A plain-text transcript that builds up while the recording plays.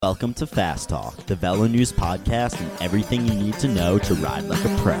Welcome to Fast Talk, the Velo News podcast and everything you need to know to ride like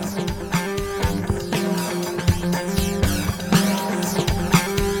a pro.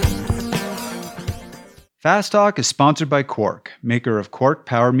 Fast Talk is sponsored by Quarq, maker of Quarq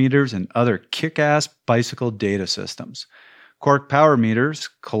power meters and other kick-ass bicycle data systems. Quarq power meters,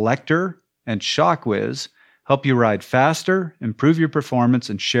 Collector, and ShockWiz help you ride faster, improve your performance,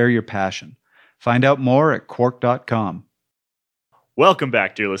 and share your passion. Find out more at quarq.com. Welcome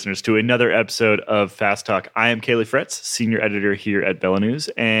back, dear listeners, to another episode of Fast Talk. I am Kaylee Fretz, senior editor here at Velo News,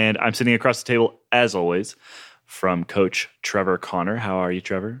 and I'm sitting across the table, as always, from Coach Trevor Connor. How are you,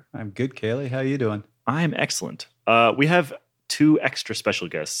 Trevor? I'm good, Kaylee. How are you doing? I am excellent. We have two extra special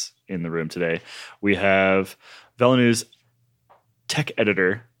guests in the room today. We have Velo News tech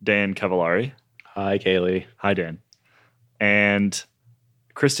editor, Dan Cavallari. Hi, Kaylee. Hi, Dan. And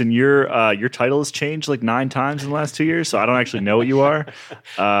Kristen, your title has changed like 9 times in the last 2 years, so I don't actually know what you are.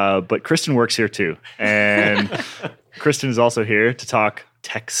 But Kristen works here too. And Kristen is also here to talk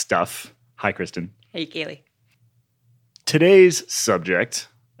tech stuff. Hi, Kristen. Hey, Kaylee. Today's subject,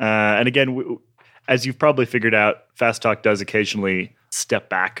 and again, as you've probably figured out, Fast Talk does occasionally step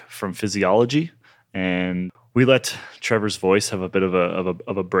back from physiology, and we let Trevor's voice have a bit of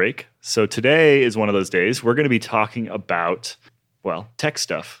a break. So today is one of those days. We're going to be talking about, well, tech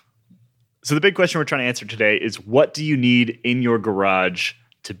stuff. So the big question we're trying to answer today is, what do you need in your garage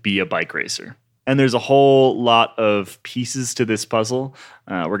to be a bike racer? And there's a whole lot of pieces to this puzzle.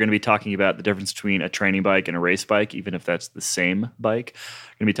 We're going to be talking about the difference between a training bike and a race bike, even if that's the same bike.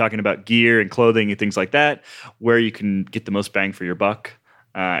 We're going to be talking about gear and clothing and things like that, where you can get the most bang for your buck.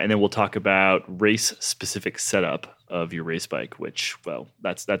 And then we'll talk about race-specific setup of your race bike, which, well,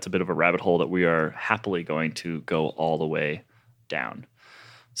 that's a bit of a rabbit hole that we are happily going to go all the way down.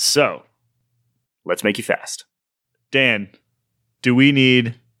 So, let's make you fast. Dan, do we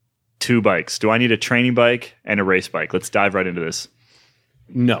need 2 bikes? Do I need a training bike and a race bike? Let's dive right into this.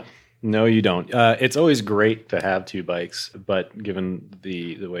 No, you don't. It's always great to have 2 bikes, but given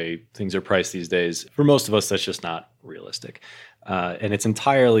the way things are priced these days, for most of us, that's just not realistic. And it's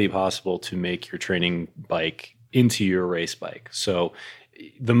entirely possible to make your training bike into your race bike. So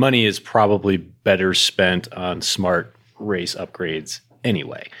the money is probably better spent on smart race upgrades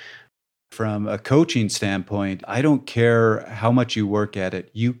anyway. From a coaching standpoint, I don't care how much you work at it.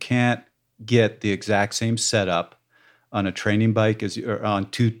 You can't get the exact same setup on a training bike as or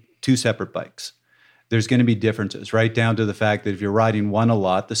on two separate bikes. There's going to be differences, right down to the fact that if you're riding one a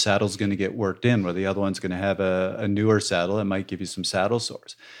lot, the saddle's going to get worked in, where the other one's going to have a newer saddle. It might give you some saddle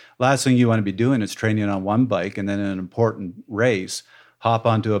sores. Last thing you want to be doing is training on one bike and then in an important race, hop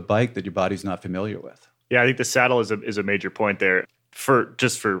onto a bike that your body's not familiar with. Yeah, I think the saddle is a major point there. For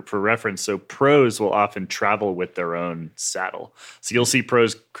reference, so pros will often travel with their own saddle. So you'll see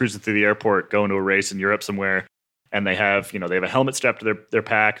pros cruising through the airport, going to a race in Europe somewhere, and they have a helmet strapped to their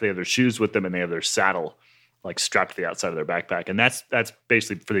pack, they have their shoes with them, and they have their saddle like strapped to the outside of their backpack. And that's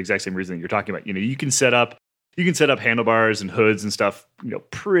basically for the exact same reason that you're talking about. You can set up handlebars and hoods and stuff,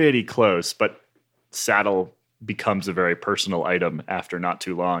 pretty close, but saddle becomes a very personal item after not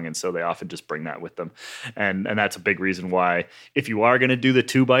too long, and so they often just bring that with them, and that's a big reason why, if you are going to do the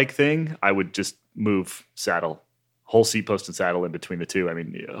 2 bike thing, I would just move whole seat post and saddle in between the two. I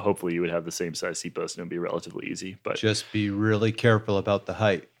mean, hopefully you would have the same size seat post and it would be relatively easy, but just be really careful about the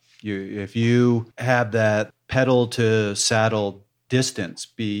height. If you have that pedal to saddle distance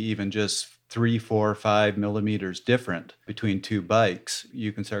be even just 3, 4, 5 millimeters different between 2 bikes,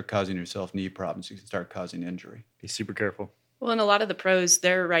 you can start causing yourself knee problems. You can start causing injury. Be super careful. Well, and a lot of the pros,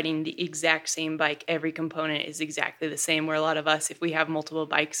 they're riding the exact same bike. Every component is exactly the same, where a lot of us, if we have multiple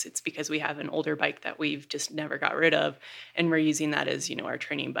bikes, it's because we have an older bike that we've just never got rid of, and we're using that as, our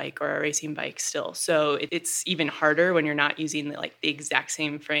training bike or our racing bike still. So it's even harder when you're not using the exact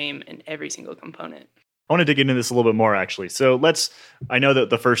same frame in every single component. I want to dig into this a little bit more, actually. So I know that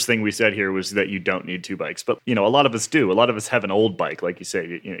the first thing we said here was that you don't need 2 bikes, but, a lot of us do. A lot of us have an old bike, like you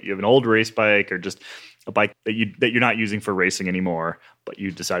say. You have an old race bike or just a bike that you're not using for racing anymore, but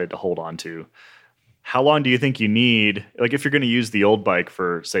you decided to hold on to. How long do you think you need, if you're going to use the old bike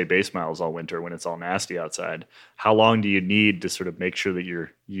for, say, base miles all winter when it's all nasty outside, how long do you need to sort of make sure that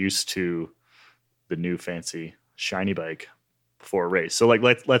you're used to the new fancy shiny bike before a race? So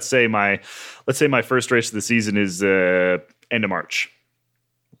let's say my first race of the season is end of March.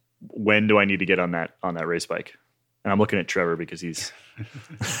 When do I need to get on that race bike? And I'm looking at Trevor because he's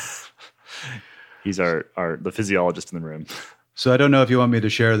the physiologist in the room. So I don't know if you want me to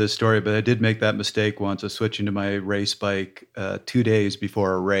share this story, but I did make that mistake once of switching to my race bike 2 days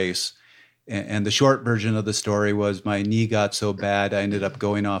before a race. And the short version of the story was my knee got so bad, I ended up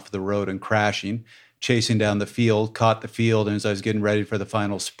going off the road and crashing, chasing down the field, caught the field. And as I was getting ready for the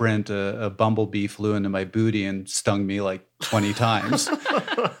final sprint, a bumblebee flew into my booty and stung me like 20 times.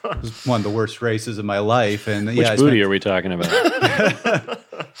 It was one of the worst races of my life. And Which booty are we talking about?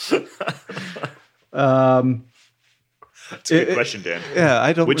 That's a good question, Dan. Yeah,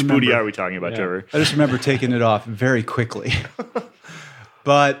 I don't Which remember. booty are we talking about, Trevor? I just remember taking it off very quickly.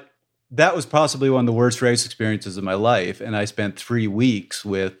 But that was possibly one of the worst race experiences of my life. And I spent 3 weeks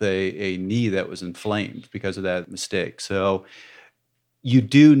with a knee that was inflamed because of that mistake. So you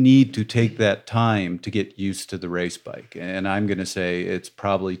do need to take that time to get used to the race bike. And I'm going to say it's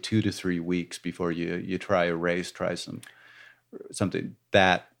probably 2 to 3 weeks before you try a race, try something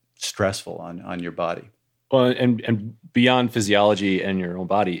that stressful on your body. Well, and beyond physiology and your own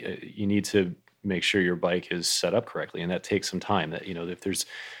body, you need to make sure your bike is set up correctly, and that takes some time. That, you know, if there's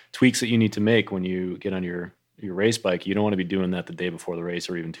tweaks that you need to make when you get on your race bike, you don't want to be doing that the day before the race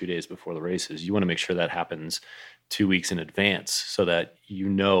or even 2 days before the races. You want to make sure that happens 2 weeks in advance so that you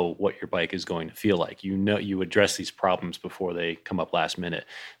know what your bike is going to feel like. You know, you address these problems before they come up last minute.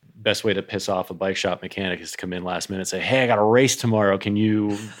 Best way to piss off a bike shop mechanic is to come in last minute and say, "Hey, I got a race tomorrow. Can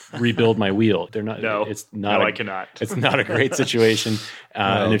you rebuild my wheel?" They're not. No, I cannot. It's not a great situation.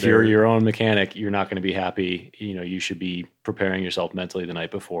 And if you're your own mechanic, you're not going to be happy. You know, you should be preparing yourself mentally the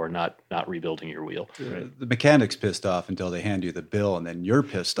night before, not rebuilding your wheel. The mechanic's pissed off until they hand you the bill, and then you're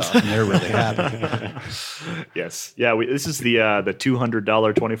pissed off, and they're really happy. Yes. Yeah, this is the $200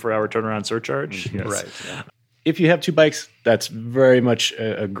 24-hour turnaround surcharge. Yes. Right. Yeah. If you have 2 bikes, that's very much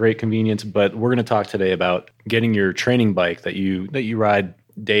a great convenience. But we're going to talk today about getting your training bike that you ride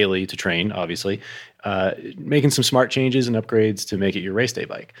daily to train, obviously, making some smart changes and upgrades to make it your race day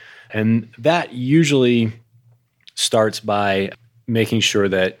bike. And that usually starts by making sure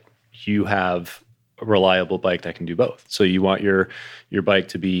that you have a reliable bike that can do both. So you want your bike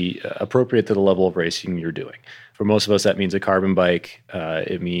to be appropriate to the level of racing you're doing. For most of us, that means a carbon bike.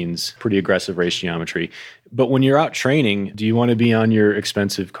 It means pretty aggressive race geometry. But when you're out training, do you want to be on your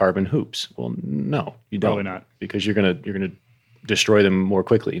expensive carbon hoops? Well, no, you don't. Probably not. Because you're gonna destroy them more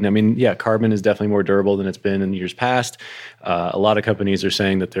quickly. And I mean, yeah, carbon is definitely more durable than it's been in years past. A lot of companies are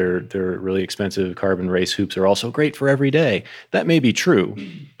saying that their really expensive carbon race hoops are also great for every day. That may be true,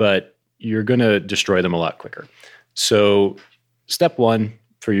 but you're going to destroy them a lot quicker. So step 1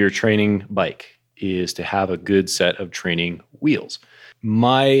 for your training bike is to have a good set of training wheels.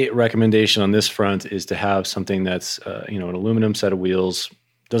 My recommendation on this front is to have something that's an aluminum set of wheels.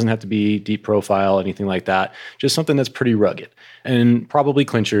 Doesn't have to be deep profile, anything like that. Just something that's pretty rugged. And probably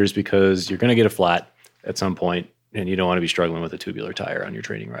clinchers, because you're going to get a flat at some point and you don't want to be struggling with a tubular tire on your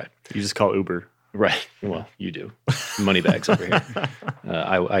training ride. You just call Uber. Right. Well, you do. Money bags over here.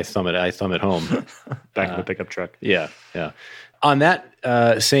 I thumb it home. Back of the pickup truck. Yeah. On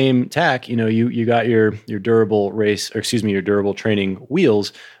that same tack, you got your durable your durable training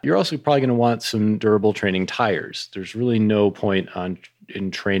wheels. You're also probably going to want some durable training tires. There's really no point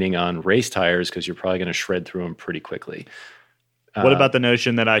in training on race tires because you're probably going to shred through them pretty quickly. What about the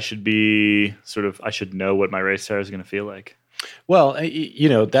notion that I should know what my race tire is going to feel like? Well,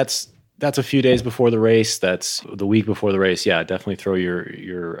 that's a few days before the race. That's the week before the race. Yeah, definitely throw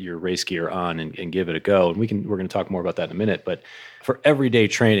your race gear on and give it a go. And we're going to talk more about that in a minute. But for everyday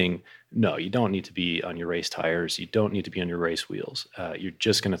training, no, you don't need to be on your race tires. You don't need to be on your race wheels. You're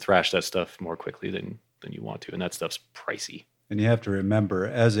just going to thrash that stuff more quickly than you want to. And that stuff's pricey. And you have to remember,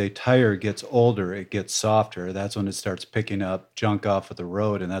 as a tire gets older, it gets softer. That's when it starts picking up junk off of the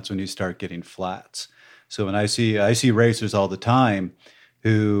road, and that's when you start getting flats. So when I see racers all the time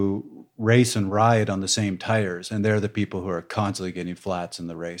who race and ride on the same tires, and they're the people who are constantly getting flats in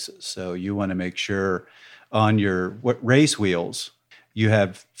the races. So you want to make sure on your race wheels, you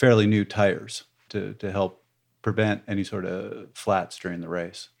have fairly new tires to help prevent any sort of flats during the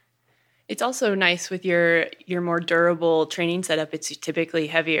race. It's also nice with your more durable training setup. It's typically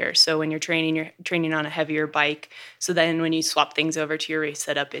heavier. So when you're training on a heavier bike. So then when you swap things over to your race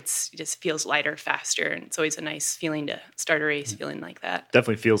setup, it just feels lighter, faster. And it's always a nice feeling to start a race feeling like that.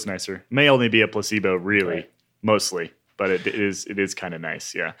 Definitely feels nicer. May only be a placebo, really, right. Mostly, but it is kind of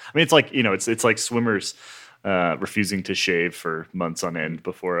nice. Yeah. I mean, it's like, it's like swimmers refusing to shave for months on end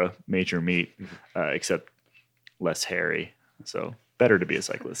before a major meet, except less hairy. So better to be a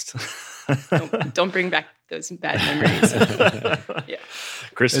cyclist. Don't bring back those bad memories. Yeah.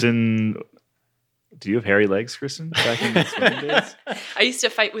 Kristen, do you have hairy legs, Kristen? Back in the swimming days? I used to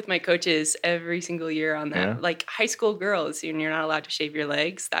fight with my coaches every single year on that. Yeah. Like high school girls, and you're not allowed to shave your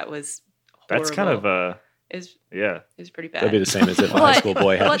legs. That was horrible. That's kind of is Yeah. pretty bad. That'd be the same as if a high school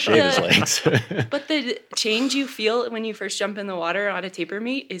boy had to shave his legs. But the change you feel when you first jump in the water on a taper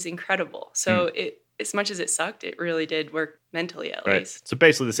meet is incredible. So as much as it sucked, it really did work mentally at least. So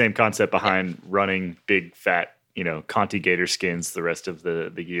basically the same concept behind running big, fat, Conti gator skins the rest of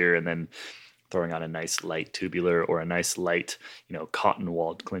the year, and then throwing on a nice light tubular or a nice light, cotton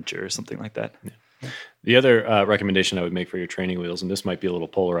walled clincher or something like that. Yeah. The other recommendation I would make for your training wheels, and this might be a little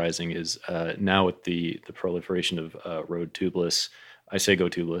polarizing, is now with the proliferation of road tubeless, I say go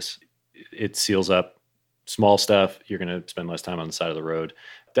tubeless. It seals up small stuff. You're going to spend less time on the side of the road.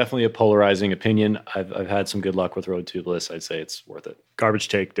 Definitely a polarizing opinion. I've had some good luck with road tubeless. I'd say it's worth it. Garbage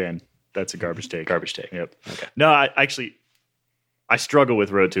take, Dan. That's a garbage take. Garbage take. Yep. Okay. No, I struggle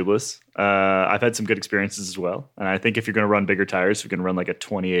with road tubeless. I've had some good experiences as well. And I think if you're going to run bigger tires, you can run like a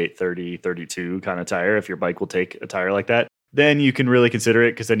 28, 30, 32 kind of tire. If your bike will take a tire like that, then you can really consider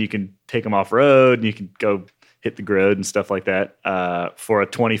it, because then you can take them off road and you can go hit the road and stuff like that. For a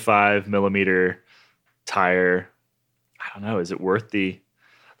 25 millimeter tire, I don't know. Is it worth the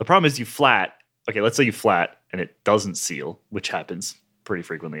problem is let's say you flat and it doesn't seal, which happens pretty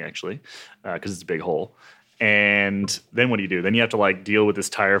frequently actually, because it's a big hole. And then what do? Then you have to deal with this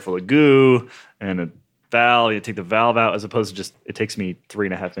tire full of goo and a valve. You take the valve out, as opposed to just, it takes me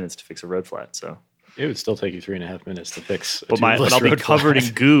 3.5 minutes to fix a road flat. So it would still take you 3.5 minutes to fix. But I'll be covered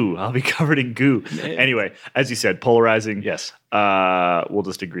in goo. I'll be covered in goo. Anyway, as you said, polarizing. Yes. We'll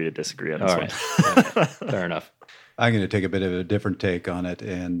just agree to disagree on this one. Fair enough. I'm going to take a bit of a different take on it.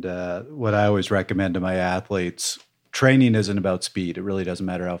 And what I always recommend to my athletes, training isn't about speed. It really doesn't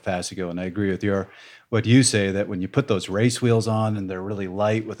matter how fast you go. And I agree with what you say, that when you put those race wheels on and they're really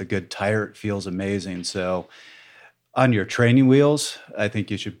light with a good tire, it feels amazing. So on your training wheels, I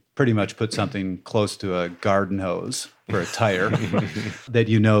think you should pretty much put something close to a garden hose for a tire that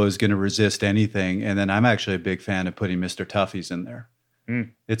is going to resist anything. And then I'm actually a big fan of putting Mr. Toughies in there.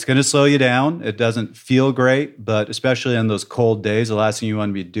 It's going to slow you down. It doesn't feel great, but especially on those cold days, the last thing you want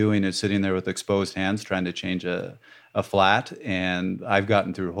to be doing is sitting there with exposed hands trying to change a flat. And I've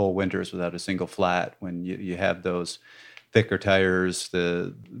gotten through whole winters without a single flat when you have those thicker tires,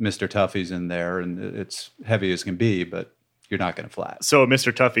 the Mr. Toughies in there, and it's heavy as can be, but you're not going to flat. So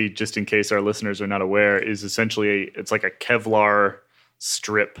Mr. Toughie, just in case our listeners are not aware, is essentially it's like a Kevlar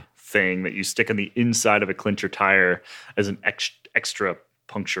strip thing that you stick on the inside of a clincher tire as an extra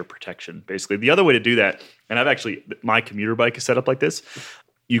puncture protection, basically. The other way to do that, and my commuter bike is set up like this,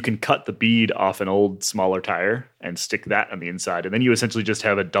 you can cut the bead off an old smaller tire and stick that on the inside, and then you essentially just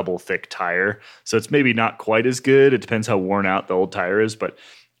have a double thick tire. So it's maybe not quite as good. It depends how worn out the old tire is, but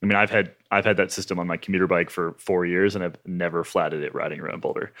I mean, I've had that system on my commuter bike for 4 years, and I've never flatted it riding around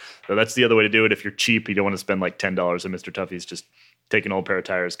Boulder. So that's the other way to do it. If you're cheap, you don't want to spend like $10 on Mr. Toughie's. Just take an old pair of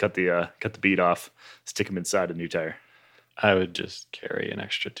tires, cut the bead off, stick them inside a new tire. I would just carry an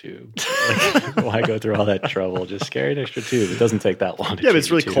extra tube. Why go through all that trouble? Just carry an extra tube. It doesn't take that long. Yeah, but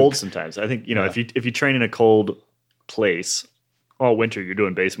it's really cold sometimes. I think if you train in a cold place all winter, you're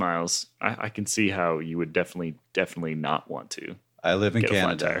doing base miles. I can see how you would definitely not want to. I live in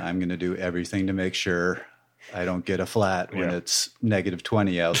Canada. I'm going to do everything to make sure I don't get a flat when it's negative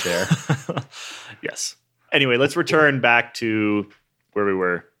 20 out there. Yes. Anyway, let's return back to where we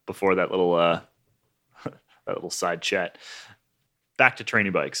were before that little that little side chat. Back to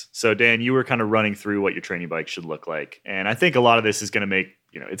training bikes. So Dan, you were kind of running through what your training bike should look like, and I think a lot of this is going to make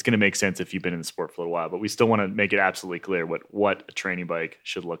it's going to make sense if you've been in the sport for a little while. But we still want to make it absolutely clear what a training bike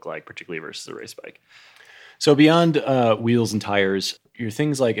should look like, particularly versus a race bike. So beyond wheels and tires, your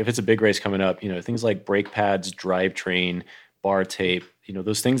things like, if it's a big race coming up, things like brake pads, drivetrain, bar tape,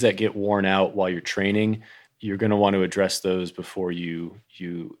 those things that get worn out while you're training, you're going to want to address those before you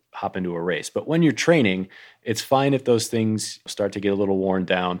hop into a race. But when you're training, it's fine if those things start to get a little worn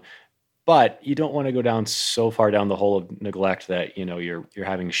down, but you don't want to go down so far down the hole of neglect that, you're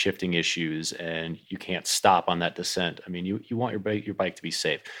having shifting issues and you can't stop on that descent. I mean, you want your bike to be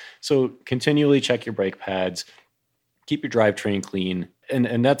safe. So continually check your brake pads, keep your drivetrain clean,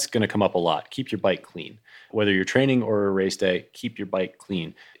 and that's going to come up a lot. Keep your bike clean. Whether you're training or a race day, keep your bike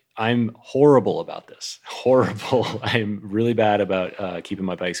clean. I'm horrible about this. Horrible. I'm really bad about keeping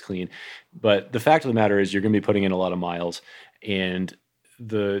my bikes clean. But the fact of the matter is you're going to be putting in a lot of miles, and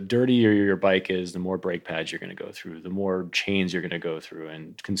the dirtier your bike is, the more brake pads you're going to go through, the more chains you're going to go through,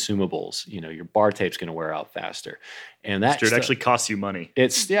 and consumables. Your bar tape's going to wear out faster, and that it actually costs you money.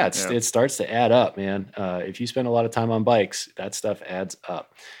 It starts to add up, man. If you spend a lot of time on bikes, that stuff adds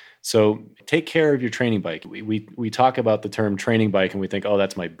up. So take care of your training bike. We talk about the term training bike, and we think, oh,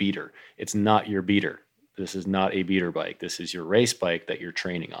 that's my beater. It's not your beater. This is not a beater bike. This is your race bike that you're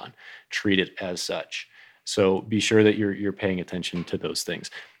training on. Treat it as such. So be sure that you're paying attention to those things.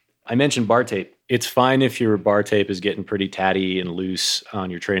 I mentioned bar tape. It's fine if your bar tape is getting pretty tatty and loose on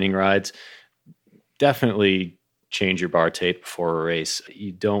your training rides. Definitely change your bar tape before a race.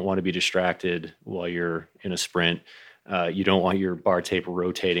 You don't want to be distracted while you're in a sprint. You don't want your bar tape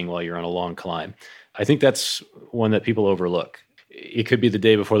rotating while you're on a long climb. I think that's one that people overlook. It could be the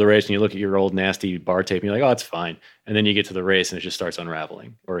day before the race and you look at your old nasty bar tape and you're like, oh, it's fine. And then you get to the race and it just starts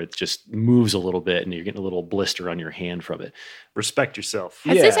unraveling, or it just moves a little bit and you're getting a little blister on your hand from it. Respect yourself.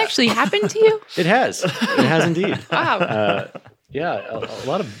 Has this actually happened to you? It has. It has indeed. Wow. Yeah, a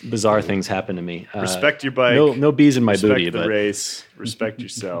lot of bizarre things happen to me. Respect your bike. No bees in my respect booty. the race. Respect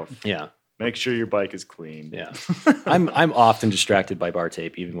yourself. Yeah. Make sure your bike is clean. Yeah. I'm often distracted by bar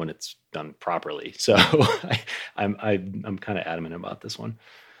tape, even when it's done properly. So I'm kind of adamant about this one.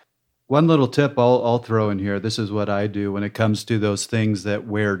 One little tip I'll throw in here. This is what I do when it comes to those things that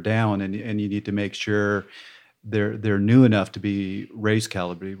wear down, and you need to make sure they're new enough to be race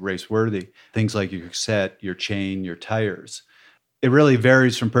caliber, race worthy. Things like your cassette, your chain, your tires. It really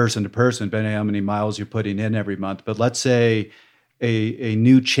varies from person to person, depending on how many miles you're putting in every month. But let's say a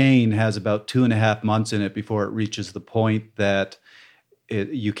new chain has about 2.5 months in it before it reaches the point that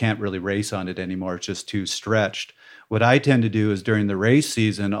you can't really race on it anymore. It's just too stretched. What I tend to do is during the race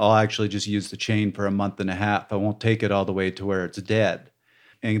season, I'll actually just use the chain for 1.5 months. I won't take it all the way to where it's dead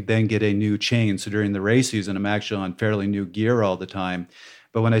and then get a new chain. So during the race season, I'm actually on fairly new gear all the time.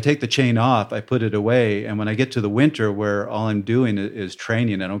 But when I take the chain off, I put it away. And when I get to the winter where all I'm doing is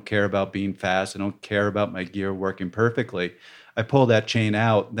training, I don't care about being fast. I don't care about my gear working perfectly. I pull that chain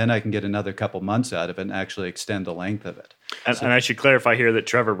out, then I can get another couple months out of it and actually extend the length of it. And I should clarify here that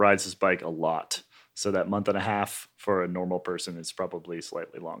Trevor rides his bike a lot. So that 1.5 months for a normal person is probably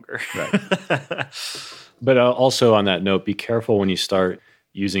slightly longer. Right. But also on that note, be careful when you start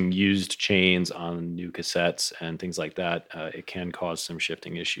using used chains on new cassettes and things like that. It can cause some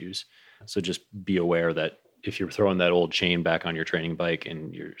shifting issues. So just be aware that if you're throwing that old chain back on your training bike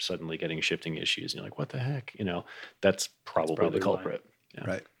and you're suddenly getting shifting issues, you're like, what the heck? That's probably the culprit. Yeah.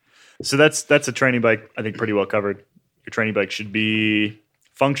 Right. So that's a training bike, I think, pretty well covered. Your training bike should be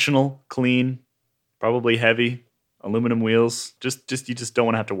functional, clean, probably heavy, aluminum wheels. You just don't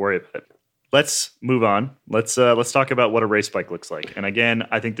want to have to worry about it. Let's move on. Let's talk about what a race bike looks like. And again,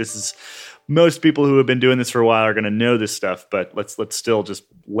 I think this is most people who have been doing this for a while are going to know this stuff, but let's still just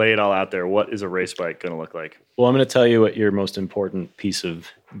lay it all out there. What is a race bike going to look like? Well, I'm going to tell you what your most important piece of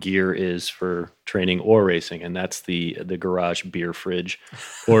gear is for training or racing, and that's the garage beer fridge,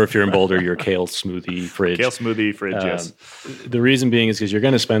 or if you're in Boulder, your kale smoothie fridge. Kale smoothie fridge, yes. The reason being is because you're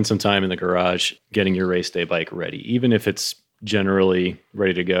going to spend some time in the garage getting your race day bike ready, even if it's generally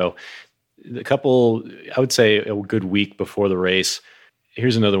ready to go. I would say a good week before the race.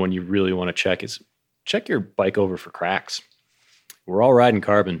 Here's another one you really want to check is check your bike over for cracks. We're all riding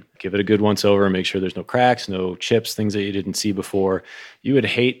carbon. Give it a good once over and make sure there's no cracks, no chips, things that you didn't see before. You would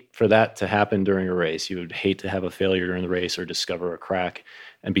hate for that to happen during a race. You would hate to have a failure during the race or discover a crack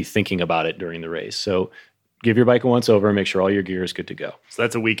and be thinking about it during the race. So give your bike a once over and make sure all your gear is good to go. So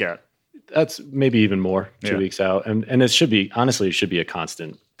that's a week out. That's maybe even more, 2 weeks out. And it should be a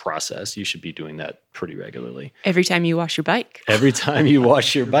constant process. You should be doing that pretty regularly. Every time you wash your bike. Every time you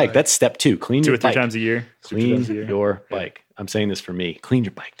wash your bike. That's step 2. Clean your bike. 2 or 3 times a year. Clean your bike. I'm saying this for me. Clean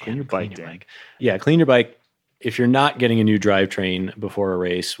your bike, Dan. Clean your bike. Yeah, clean your bike. If you're not getting a new drivetrain before a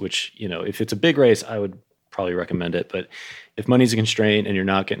race, which, if it's a big race, I would probably recommend it. But if money's a constraint and you're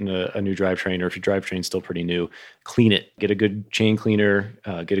not getting a new drivetrain, or if your drivetrain's still pretty new, clean it. Get a good chain cleaner,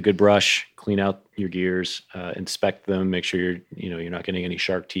 get a good brush, clean out your gears, inspect them, make sure you're not getting any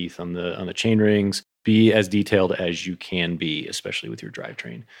shark teeth on the chain rings. Be as detailed as you can be, especially with your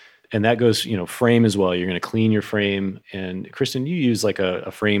drivetrain. And that goes, frame as well. You're going to clean your frame. And Kristen, you use like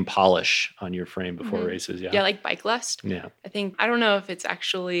a frame polish on your frame before races. Yeah, like Bike Lust. Yeah. I don't know if it's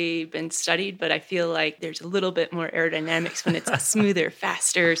actually been studied, but I feel like there's a little bit more aerodynamics when it's a smoother,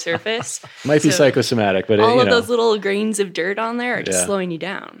 faster surface. Might be psychosomatic, but all of those little grains of dirt on there are just slowing you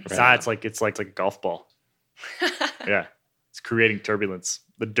down. It's like a golf ball. Yeah. It's creating turbulence.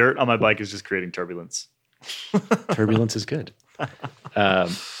 The dirt on my bike is just creating turbulence. Turbulence is good.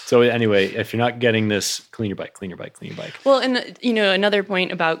 So anyway, if you're not getting this, clean your bike. Well, and another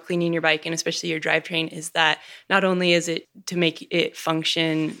point about cleaning your bike and especially your drivetrain is that not only is it to make it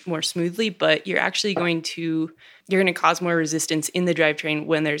function more smoothly, but you're going to cause more resistance in the drivetrain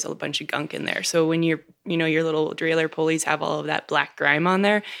when there's a bunch of gunk in there. So when your little derailleur pulleys have all of that black grime on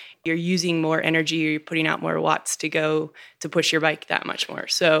there, you're using more energy, you're putting out more watts to go to push your bike that much more.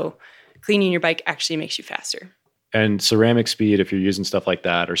 So cleaning your bike actually makes you faster. And ceramic speed, if you're using stuff like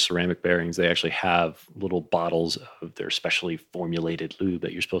that, or ceramic bearings, they actually have little bottles of their specially formulated lube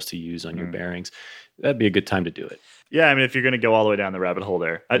that you're supposed to use on your bearings. That'd be a good time to do it. Yeah, I mean, if you're going to go all the way down the rabbit hole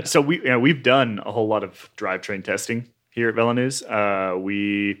there. So we've done a whole lot of drivetrain testing here at VeloNews.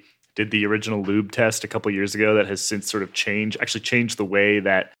 We did the original lube test a couple years ago that has since sort of changed the way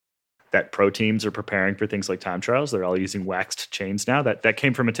that pro teams are preparing for things like time trials. They're all using waxed chains now. That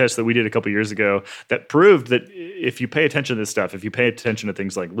came from a test that we did a couple years ago that proved that if you pay attention to this stuff, if you pay attention to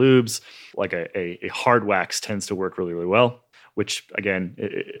things like lubes, like a hard wax tends to work really, really well, which again,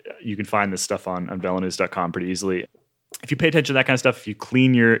 you can find this stuff on velonews.com pretty easily. If you pay attention to that kind of stuff, if you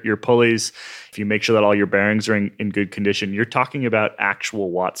clean your pulleys, if you make sure that all your bearings are in good condition, you're talking about actual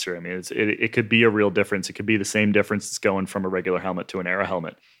watts here. I mean, it could be a real difference. It could be the same difference that's going from a regular helmet to an Aero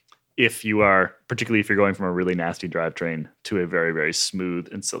helmet. Particularly if you're going from a really nasty drivetrain to a very, very smooth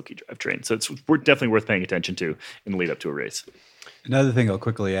and silky drivetrain. So we're definitely worth paying attention to in the lead up to a race. Another thing I'll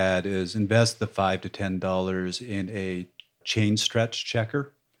quickly add is invest the $5 to $10 in a chain stretch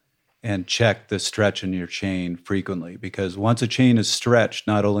checker and check the stretch in your chain frequently, because once a chain is stretched,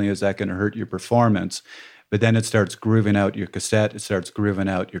 not only is that going to hurt your performance, but then it starts grooving out your cassette, it starts grooving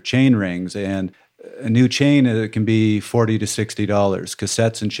out your chain rings, and a new chain can be $40 to $60.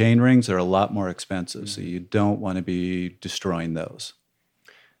 Cassettes and chain rings are a lot more expensive, so you don't want to be destroying those.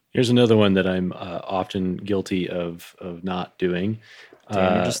 Here's another one that I'm often guilty of not doing.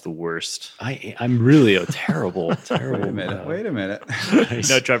 Dan, you're just the worst. I'm really a terrible. Wait a minute.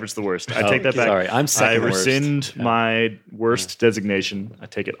 No, Trevor's the worst. I take that back. Sorry, I'm second worst. I rescind my worst designation. I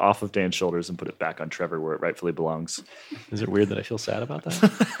take it off of Dan's shoulders and put it back on Trevor where it rightfully belongs. Is it weird that I feel sad about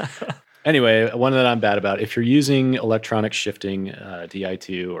that? Anyway, one that I'm bad about, if you're using electronic shifting,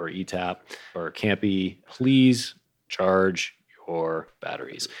 Di2 or ETAP or Campy, please charge your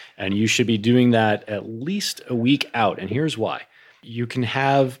batteries. And you should be doing that at least a week out. And here's why. You can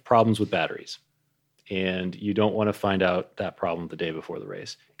have problems with batteries, and you don't want to find out that problem the day before the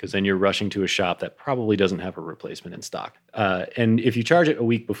race, because then you're rushing to a shop that probably doesn't have a replacement in stock. And if you charge it a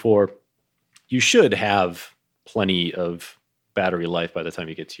week before, you should have plenty of battery life by the time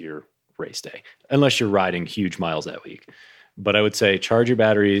you get to your race day, unless you're riding huge miles that week. But I would say charge your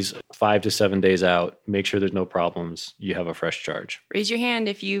batteries 5 to 7 days out. Make sure there's no problems. You have a fresh charge. Raise your hand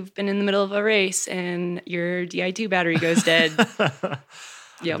if you've been in the middle of a race and your Di2 battery goes dead.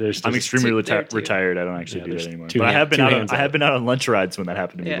 Yep. I'm extremely retired. I don't actually do that anymore. But I have been out on lunch rides when that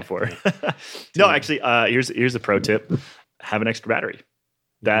happened to me before. No, actually, here's a pro tip: have an extra battery.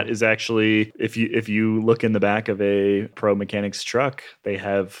 That is actually, if you look in the back of a pro mechanic's truck, they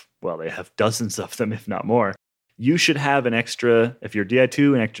have dozens of them, if not more. You should have an extra, if you're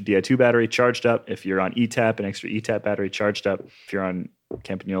Di2, an extra Di2 battery charged up. If you're on ETAP, an extra ETAP battery charged up. If you're on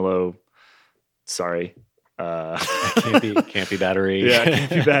Campagnolo, sorry. Campy battery. Yeah,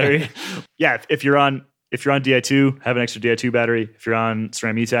 Campy battery. Yeah, if you're on Di2, have an extra Di2 battery. If you're on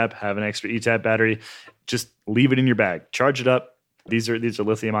SRAM ETAP, have an extra ETAP battery. Just leave it in your bag. Charge it up. These are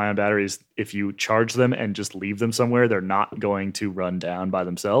lithium-ion batteries. If you charge them and just leave them somewhere, they're not going to run down by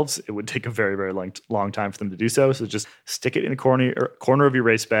themselves. It would take a very, very long time for them to do so. So just stick it in the corner of your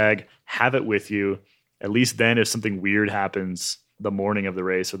race bag. Have it with you. At least then, if something weird happens the morning of the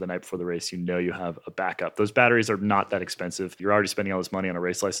race or the night before the race, you have a backup. Those batteries are not that expensive. You're already spending all this money on a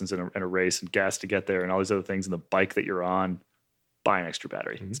race license and a race and gas to get there and all these other things, and the bike that you're on, buy an extra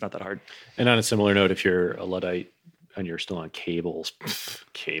battery. Mm-hmm. It's not that hard. And on a similar note, if you're a Luddite and you're still on cables,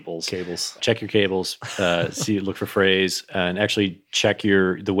 check your cables, look for frays, and actually check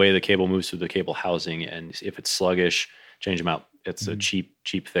the way the cable moves through the cable housing. And if it's sluggish, change them out. It's a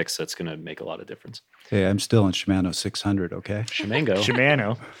cheap fix that's going to make a lot of difference. Hey, I'm still in Shimano 600, okay?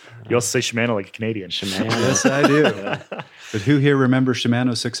 Shimano. You also say Shimano like a Canadian. Shimano. Yes, I do. Yeah. But who here remembers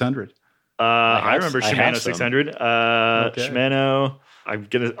Shimano 600? I remember Shimano 600. Okay. Shimano. I'm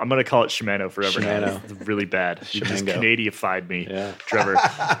gonna call it Shimano forever now. It's really bad. You just Canadified me, Trevor.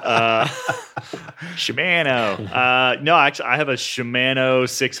 Shimano. No, actually, I have a Shimano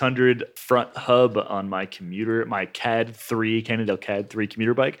 600 front hub on my commuter, my Cannondale CAD 3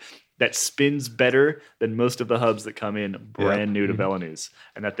 commuter bike that spins better than most of the hubs that come in brand new to VeloNews.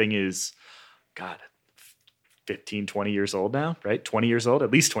 And that thing is, 15, 20 years old now, right? 20 years old, at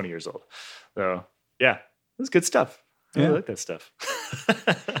least 20 years old. So, yeah, it's good stuff. I like that stuff.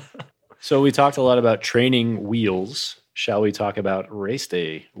 So we talked a lot about training wheels. Shall we talk about race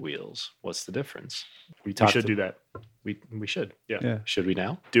day wheels? What's the difference? We should do that. We should. Yeah. Should we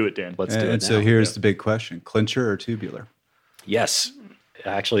now? Do it, Dan. Let's do it now. And so here's the big question. Clincher or tubular? Yes.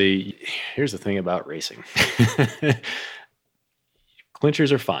 Actually, here's the thing about racing.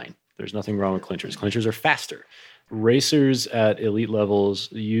 Clinchers are fine. There's nothing wrong with clinchers. Clinchers are faster. Racers at elite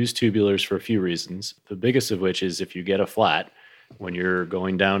levels use tubulars for a few reasons. The biggest of which is if you get a flat when you're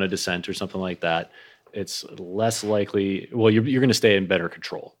going down a descent or something like that, it's less likely. Well, you're going to stay in better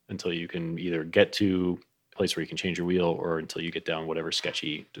control until you can either get to a place where you can change your wheel or until you get down whatever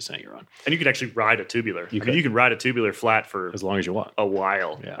sketchy descent you're on. And you can actually ride a tubular. You can ride a tubular flat for as long as you want. A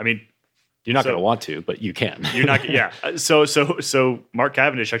while. Yeah. I mean, you're not going to want to, but you can. You're not. Yeah. So Mark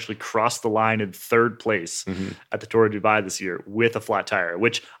Cavendish actually crossed the line in third place at the Tour of Dubai this year with a flat tire,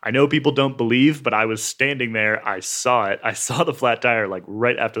 which I know people don't believe, but I was standing there. I saw it. I saw the flat tire like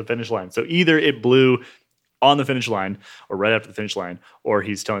right after the finish line. So either it blew on the finish line or right after the finish line, or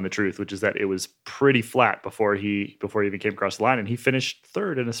he's telling the truth, which is that it was pretty flat before he even came across the line, and he finished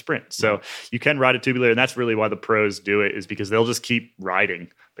third in a sprint. So you can ride a tubular, and that's really why the pros do it, is because they'll just keep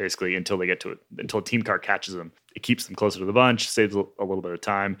riding basically until they get to it, until a team car catches them. It keeps them closer to the bunch, saves a little bit of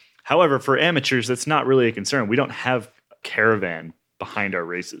time. However, for amateurs, that's not really a concern. We don't have a caravan behind our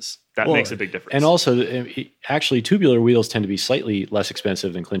races. That makes a big difference. And also, actually, tubular wheels tend to be slightly less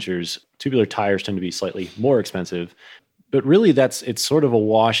expensive than clinchers. Tubular tires tend to be slightly more expensive. But really, it's sort of a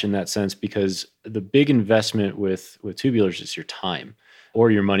wash in that sense, because the big investment with tubulars is your time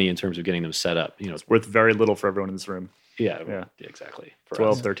or your money in terms of getting them set up. It's worth very little for everyone in this room. Yeah, exactly. For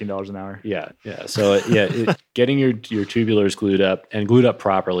 $12, $13 an hour. Yeah. So getting your tubulars glued up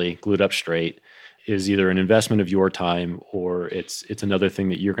properly, glued up straight, is either an investment of your time or it's another thing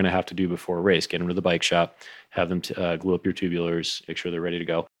that you're going to have to do before a race. Get them to the bike shop, have them glue up your tubulars, make sure they're ready to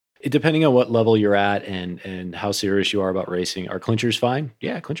go. Depending on what level you're at and how serious you are about racing, are clinchers fine?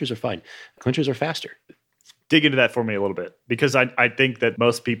 Yeah, clinchers are fine. Clinchers are faster. Dig into that for me a little bit, because I think that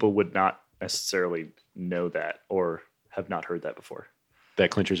most people would not necessarily know that or have not heard that before. That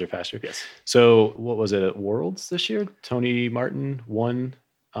clinchers are faster? Yes. So what was it at Worlds this year? Tony Martin won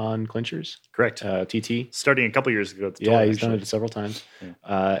on clinchers? Correct. TT. Starting a couple years ago at the Tour, he's actually done it several times.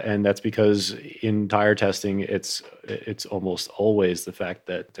 Yeah. And that's because in tire testing, it's almost always the fact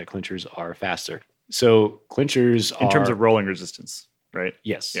that clinchers are faster. So clinchers in terms of rolling resistance, right?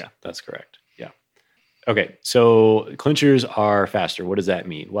 Yes. Yeah. That's correct. Yeah. Okay. So clinchers are faster. What does that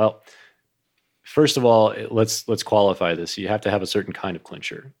mean? Well, first of all, let's qualify this. You have to have a certain kind of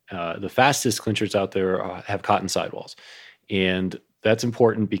clincher. The fastest clinchers out there have cotton sidewalls. And that's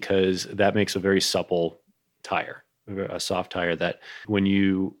important because that makes a very supple tire, a soft tire that when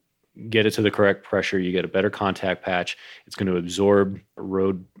you get it to the correct pressure, you get a better contact patch. It's going to absorb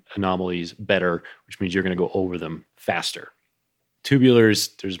road anomalies better, which means you're going to go over them faster.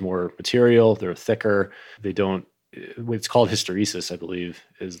 Tubulars, there's more material, they're thicker. They don't, it's called hysteresis, I believe,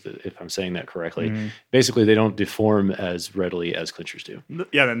 if I'm saying that correctly. Mm-hmm. Basically, they don't deform as readily as clinchers do.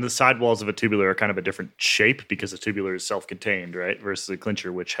 Yeah, and the sidewalls of a tubular are kind of a different shape because a tubular is self-contained, right? Versus a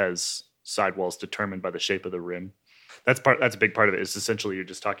clincher, which has sidewalls determined by the shape of the rim. That's a big part of it. It's essentially you're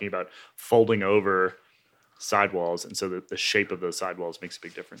just talking about folding over sidewalls, and so the shape of those sidewalls makes a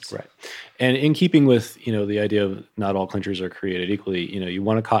big difference. Right. And in keeping with, the idea of not all clinchers are created equally, you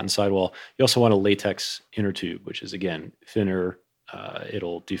want a cotton sidewall. You also want a latex inner tube, which is, again, thinner.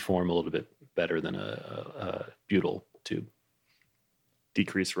 It'll deform a little bit better than a butyl tube.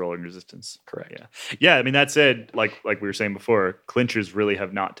 Decrease rolling resistance. Correct. Yeah. I mean, that said, like we were saying before, clinchers really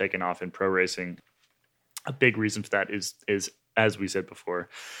have not taken off in pro racing. A big reason for that is as we said before,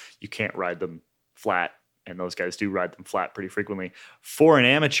 you can't ride them flat. And those guys do ride them flat pretty frequently. For an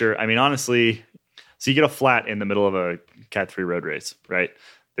amateur, I mean, honestly, so you get a flat in the middle of a Cat 3 road race, right?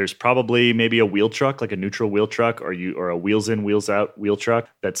 There's probably maybe a wheel truck, like a neutral wheel truck, or a wheels in, wheels out wheel truck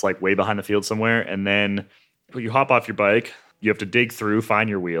that's like way behind the field somewhere. And then you hop off your bike, you have to dig through, find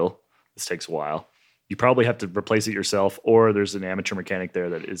your wheel. This takes a while. You probably have to replace it yourself, or there's an amateur mechanic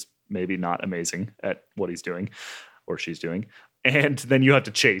there that is maybe not amazing at what he's doing or she's doing. And then you have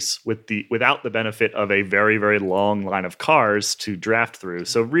to chase without the benefit of a very, very long line of cars to draft through.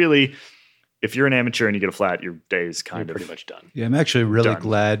 So really, if you're an amateur and you get a flat, your day is pretty much done. Yeah, I'm actually really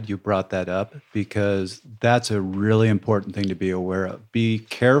glad you brought that up, because that's a really important thing to be aware of. Be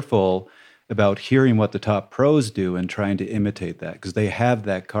careful about hearing what the top pros do and trying to imitate that, because they have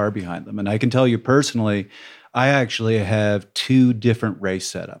that car behind them. And I can tell you personally, I actually have 2 different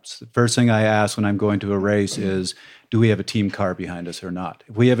race setups. The first thing I ask when I'm going to a race is, do we have a team car behind us or not?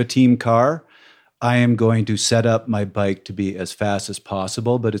 If we have a team car, I am going to set up my bike to be as fast as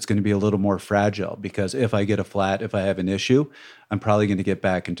possible, but it's going to be a little more fragile, because if I get a flat, if I have an issue, I'm probably going to get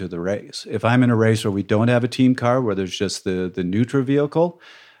back into the race. If I'm in a race where we don't have a team car, where there's just the neutral vehicle,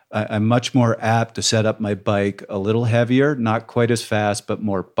 I'm much more apt to set up my bike a little heavier, not quite as fast, but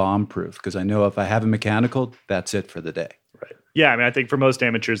more bomb-proof, because I know if I have a mechanical, that's it for the day. Right. Yeah, I mean, I think for most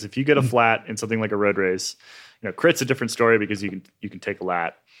amateurs, if you get a flat in something like a road race, crit's a different story because you can take a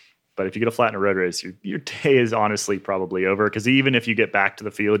lat. But if you get a flat in a road race, your day is honestly probably over, because even if you get back to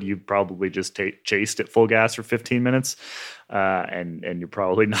the field, you've probably just chased at full gas for 15 minutes, and you're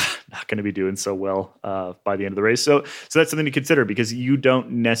probably not going to be doing so well by the end of the race. So that's something to consider, because you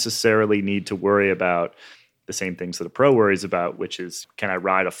don't necessarily need to worry about the same things that a pro worries about, which is, can I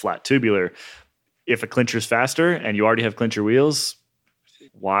ride a flat tubular? If a clincher's faster and you already have clincher wheels,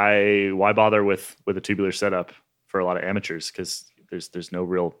 why bother with a tubular setup for a lot of amateurs? Because there's no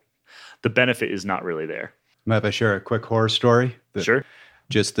real, the benefit is not really there. Might I share a quick horror story? Sure.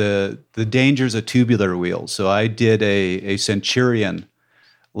 Just the dangers of tubular wheels. So I did a Centurion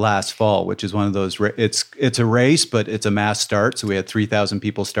last fall, which is one of those. It's a race, but it's a mass start. So we had 3,000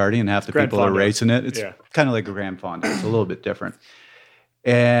 people starting, and half the Grand people Fondo. are racing it. It's kind of like a Grand Fondo. It's a little bit different.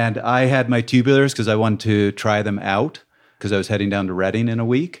 And I had my tubulars because I wanted to try them out, because I was heading down to Reading in a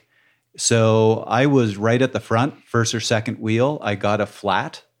week. So I was right at the front, first or second wheel. I got a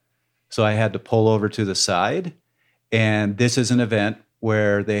flat, so I had to pull over to the side. And this is an event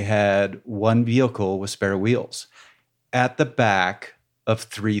where they had one vehicle with spare wheels at the back of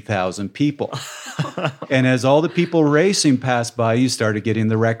 3,000 people. And as all the people racing passed by, you started getting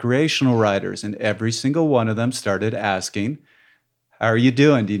the recreational riders, and every single one of them started asking, "How are you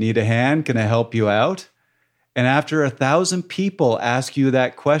doing? Do you need a hand? Can I help you out?" And after 1,000 people ask you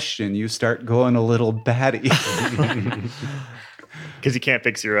that question, you start going a little batty. Because you can't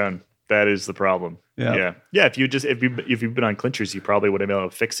fix your own. That is the problem. Yeah. If you've been on clinchers, you probably would have been able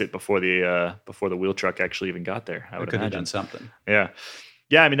to fix it before the wheel truck actually even got there. I would could have imagine. done something. Yeah.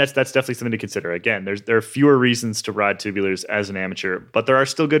 I mean, that's definitely something to consider. Again, there are fewer reasons to ride tubulars as an amateur, but there are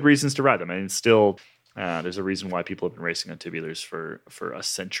still good reasons to ride them. And still, there's a reason why people have been racing on tubulars for a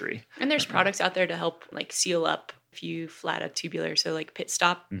century. And there's products out there to help like seal up if you flat a tubular. So like Pit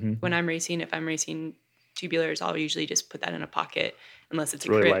Stop, when I'm racing, if I'm racing tubulars, I'll usually just put that in a pocket, unless it's a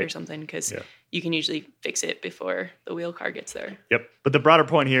really crit light. or something, because you can usually fix it before the wheel car gets there. Yep. But the broader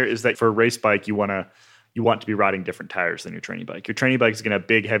point here is that for a race bike, you want to be riding different tires than your training bike. Your training bike is going to have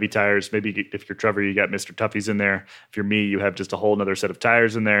big, heavy tires. Maybe if you're Trevor, you got Mr. Tuffy's in there. If you're me, you have just a whole nother set of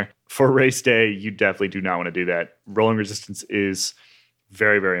tires in there. For race day, you definitely do not want to do that. Rolling resistance is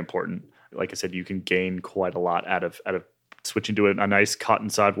very, very important. Like I said, you can gain quite a lot out of switching to a nice cotton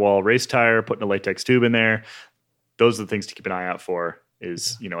sidewall race tire, putting a latex tube in there. Those are the things to keep an eye out for.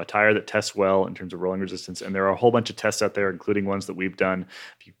 Is a tire that tests well in terms of rolling resistance. And there are a whole bunch of tests out there, including ones that we've done.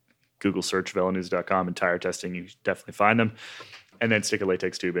 If you Google search velonews.com and tire testing, you definitely find them. And then stick a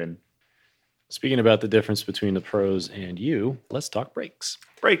latex tube in. Speaking about the difference between the pros and you, let's talk brakes.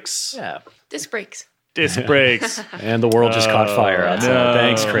 Brakes. Yeah. Disc brakes. Disc brakes. And the world just caught fire outside. no.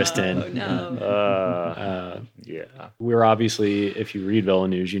 Thanks, Kristen. Oh, no. Yeah. We're obviously, if you read Velo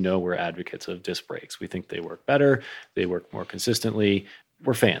News, we're advocates of disc brakes. We think they work better. They work more consistently.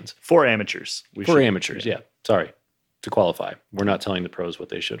 We're fans. For amateurs. Amateurs, yeah. Sorry. To qualify. We're not telling the pros what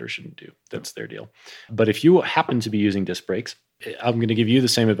they should or shouldn't do. That's their deal. But if you happen to be using disc brakes, I'm going to give you the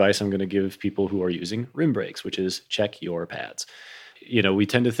same advice I'm going to give people who are using rim brakes, which is check your pads. We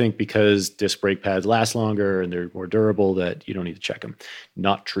tend to think because disc brake pads last longer and they're more durable that you don't need to check them.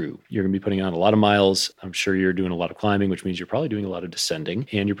 Not true. You're going to be putting on a lot of miles. I'm sure you're doing a lot of climbing, which means you're probably doing a lot of descending,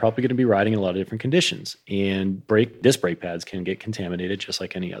 and you're probably going to be riding in a lot of different conditions. And disc brake pads can get contaminated just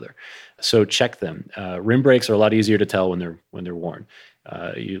like any other. So check them. Rim brakes are a lot easier to tell when they're worn.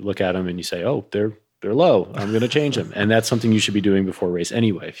 You look at them and you say, "Oh, they're low. I'm going to change them." And that's something you should be doing before a race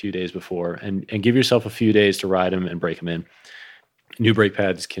anyway, a few days before, and give yourself a few days to ride them and break them in. New brake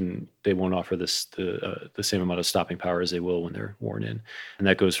pads won't offer the same amount of stopping power as they will when they're worn in, and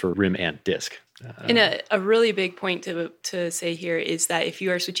that goes for rim and disc. And a really big point to say here is that if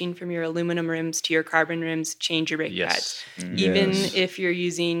you are switching from your aluminum rims to your carbon rims, change your brake pads. Even if you're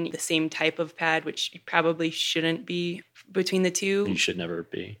using the same type of pad, which you probably shouldn't be between the two. You should never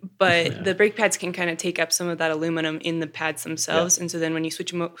be. But the brake pads can kind of take up some of that aluminum in the pads themselves. Yeah. And so then when you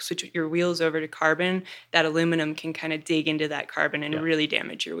switch your wheels over to carbon, that aluminum can kind of dig into that carbon and really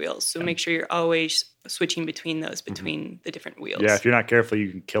damage your wheels. So make sure you're always switching between the different wheels. Yeah, if you're not careful, you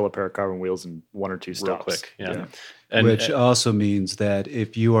can kill a pair of carbon wheels in 1 or 2 stops. Real quick. Yeah. And, which also means that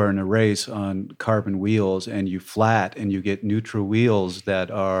if you are in a race on carbon wheels and you flat and you get neutral wheels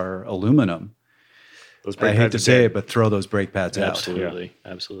that are aluminum, Those I brake hate pads to are say dead. it, but throw those brake pads out. Absolutely.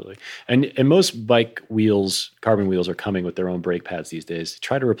 And most bike wheels, carbon wheels, are coming with their own brake pads these days.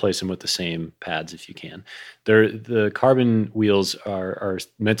 Try to replace them with the same pads if you can. The carbon wheels are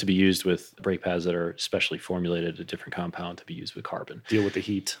meant to be used with brake pads that are specially formulated, a different compound to be used with carbon. Deal with the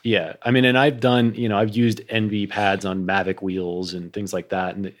heat. Yeah. I mean, and I've used NV pads on Mavic wheels and things like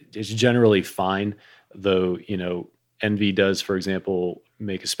that. And it's generally fine, though, NV does, for example,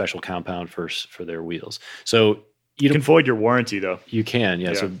 make a special compound for their wheels. So You can void your warranty, though. you can, yeah.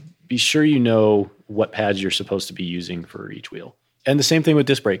 Yeah. So be sure you know what pads you're supposed to be using for each wheel. And the same thing with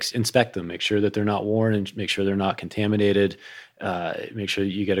disc brakes. Inspect them. Make sure that they're not worn and make sure they're not contaminated. Make sure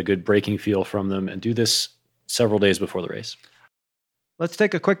you get a good braking feel from them, and do this several days before the race. Let's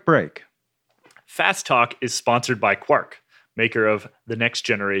take a quick break. Fast Talk is sponsored by Quark, maker of the next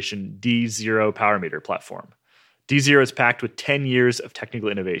generation D0 power meter platform. D0 is packed with 10 years of technical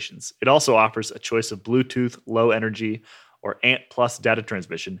innovations. It also offers a choice of Bluetooth, low energy, or ANT Plus data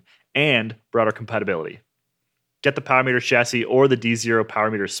transmission, and broader compatibility. Get the power meter chassis or the D0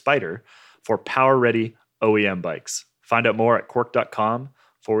 power meter Spider for power-ready OEM bikes. Find out more at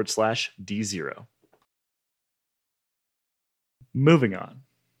quark.com/D0. Moving on.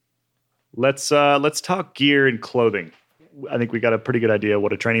 Let's talk gear and clothing. I think we got a pretty good idea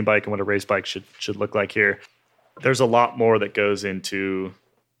what a training bike and what a race bike should look like here. There's a lot more that goes into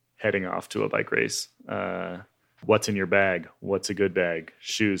heading off to a bike race. What's in your bag? What's a good bag?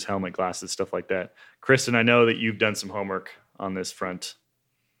 Shoes, helmet, glasses, stuff like that. Kristen, I know that you've done some homework on this front.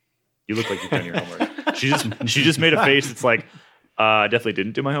 You look like you've done your homework. She just made a face. It's like, I definitely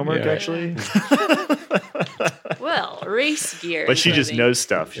didn't do my homework, actually. Well, race gear. But and she just clothing. knows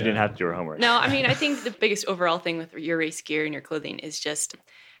stuff. She didn't have to do her homework. No, I mean, I think the biggest overall thing with your race gear and your clothing is just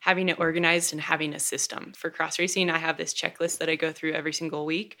having it organized and having a system. For cross racing, I have this checklist that I go through every single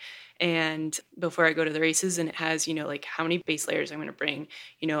week. And before I go to the races, and it has, like how many base layers I'm going to bring.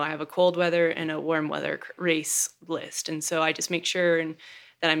 I have a cold weather and a warm weather race list. And so I just make sure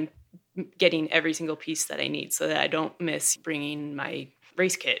that I'm getting every single piece that I need so that I don't miss bringing my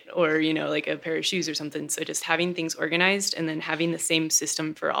race kit or, like a pair of shoes or something. So just having things organized and then having the same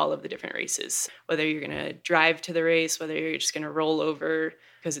system for all of the different races, whether you're going to drive to the race, whether you're just going to roll over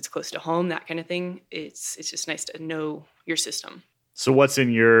because it's close to home, that kind of thing. It's just nice to know your system. So what's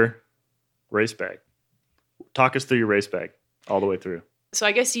in your race bag? Talk us through your race bag all the way through. So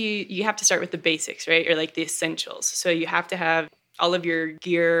I guess you have to start with the basics, right? Or like the essentials. So you have to have all of your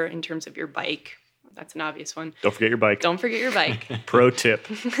gear in terms of your bike. That's an obvious one. Don't forget your bike. Don't forget your bike. Pro tip.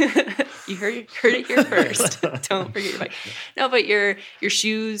 You heard it here first. Don't forget your bike. No, but your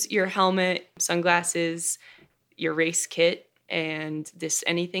shoes, your helmet, sunglasses, your race kit, and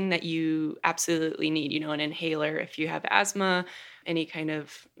anything that you absolutely need. An inhaler if you have asthma, any kind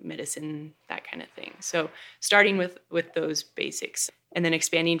of medicine, that kind of thing. So starting with those basics. And then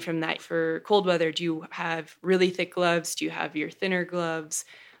expanding from that. For cold weather, do you have really thick gloves? Do you have your thinner gloves?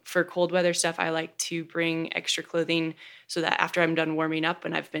 For cold weather stuff, I like to bring extra clothing so that after I'm done warming up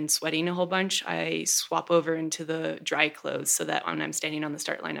and I've been sweating a whole bunch, I swap over into the dry clothes so that when I'm standing on the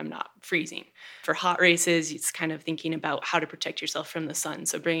start line, I'm not freezing. For hot races, it's kind of thinking about how to protect yourself from the sun.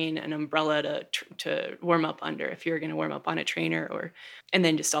 So bringing an umbrella to warm up under if you're going to warm up on a trainer, and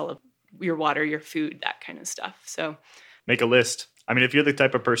then just all of your water, your food, that kind of stuff. So Make a list. I mean, if you're the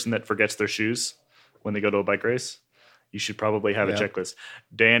type of person that forgets their shoes when they go to a bike race, you should probably have a checklist.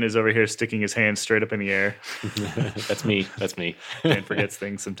 Dan is over here sticking his hands straight up in the air. That's me. Dan forgets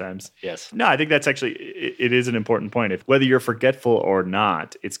things sometimes. Yes. No, I think that's actually, it is an important point. Whether you're forgetful or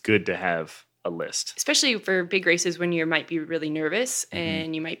not, it's good to have a list. especially for big races when you might be really nervous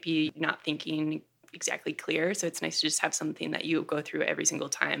and you might be not thinking exactly clear. So it's nice to just have something that you go through every single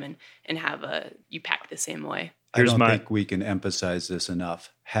time and have you pack the same way. I don't think we can emphasize this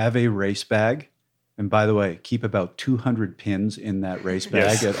enough. Have a race bag. And by the way, keep about 200 pins in that race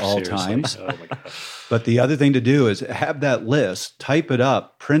bag at all times. Oh my God. But the other thing to do is have that list, type it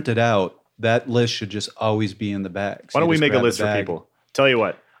up, print it out. That list should just always be in the bag. So Why don't we just make a grab list the for bag. people? Tell you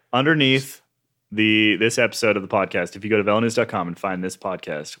what, underneath this episode of the podcast, if you go to velonews.com and find this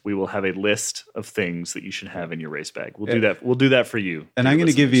podcast, we will have a list of things that you should have in your race bag. We'll do that. We'll do that for you. And I'm dear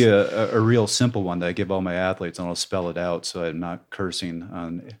going to give listeners. you a real simple one that I give all my athletes, and I'll spell it out so I'm not cursing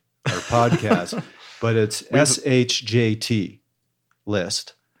on our podcast. But it's SHJT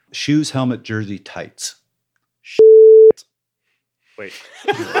list: shoes, helmet, jersey, tights. Wait.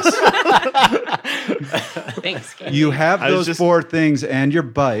 Thanks, Gabe. You have I was those just- four things and your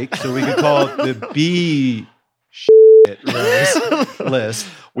bike, so we could call it the B list.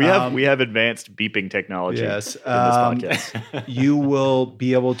 We have advanced beeping technology Yes. in this podcast. You will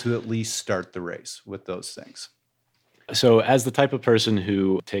be able to at least start the race with those things. So, as the type of person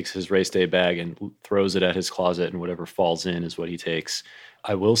who takes his race day bag and throws it at his closet and whatever falls in is what he takes,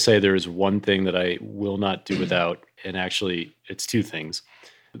 I will say there is one thing that I will not do without. And actually, it's two things.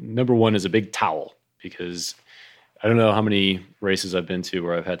 Number one is a big towel, because I don't know how many races I've been to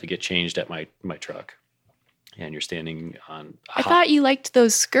where I've had to get changed at my truck. And you're standing on. I thought you liked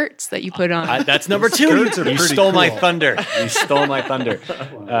those skirts that you put on. That's number two. Skirts are You pretty stole my cool. thunder. You stole my thunder.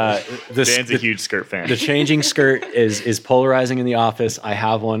 Dan's a huge skirt fan. The changing skirt is polarizing in the office. I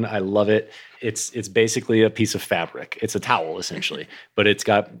have one. I love it. It's basically a piece of fabric. It's a towel essentially, but it's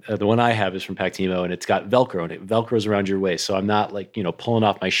got the one I have is from Pactimo, and it's got Velcro, and it Velcro's around your waist. So I'm not like pulling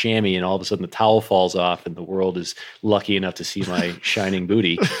off my chamois, and all of a sudden the towel falls off, and the world is lucky enough to see my shining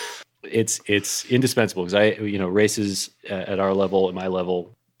booty. It's indispensable because races at our level, at my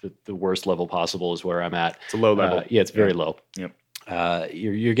level, the worst level possible is where I'm at. It's a low level. Yeah, it's very low. Yep.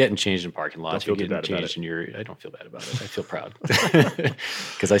 You're getting changed in parking lots. Don't You're feel too getting bad about changed in I don't feel bad about it. I feel proud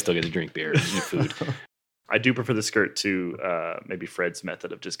because I still get to drink beer and eat food. I do prefer the skirt to maybe Fred's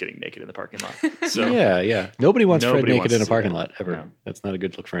method of just getting naked in the parking lot. So Yeah. Nobody wants Fred Nobody naked wants in a to see parking that. lot ever. No. That's not a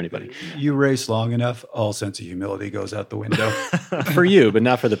good look for anybody. You race long enough, all sense of humility goes out the window. For you, but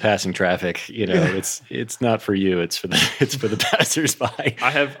not for the passing traffic. It's not for you. It's for the passersby.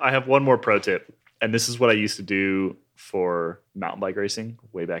 I have one more pro tip, and this is what I used to do for mountain bike racing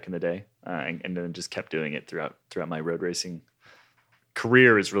way back in the day, and then just kept doing it throughout my road racing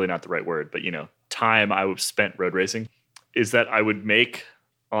career is really not the right word, but time I spent road racing is that I would make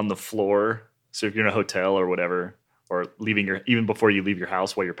on the floor. So if you're in a hotel or whatever, or even before you leave your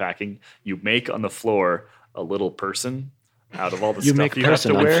house while you're packing, you make on the floor a little person out of all the You stuff make you have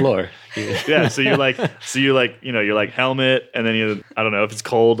person to on wear. floor. Yeah, so you're like helmet, and then I don't know if it's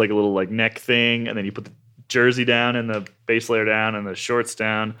cold, like a little like neck thing, and then you put the jersey down and the base layer down and the shorts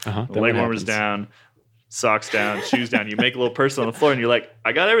down, Uh-huh, the then leg what warmers happens? down, socks down, shoes down. You make a little person on the floor, and you're like,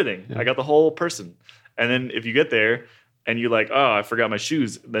 I got everything. I got the whole person. And then if you get there and you're like, oh, I forgot my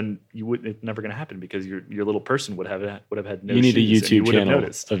shoes, then it's never going to happen because your little person would have had no You need a shoes, and you YouTube would have channel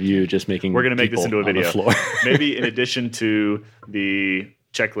noticed. of you just making. We're going to make this people into a on the video. floor. Maybe in addition to the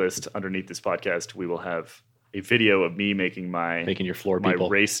checklist underneath this podcast, we will have a video of me making Making your floor my people.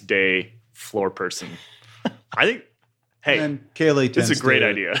 race day floor person. I think, hey, And Kaylee this is a great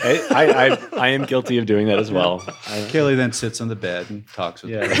tends to- idea. I am guilty of doing that as well. Kaylee then sits on the bed and talks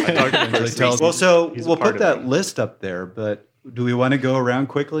with Yeah. her. I talked to Usually Chris. tells- He's- well, so he's a we'll part put of that it. list up there, but do we want to go around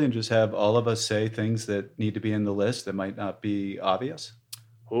quickly and just have all of us say things that need to be in the list that might not be obvious?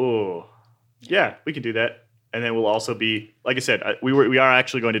 Oh, yeah, we can do that. And then we'll also be, like I said, we are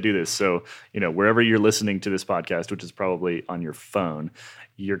actually going to do this. So, wherever you're listening to this podcast, which is probably on your phone,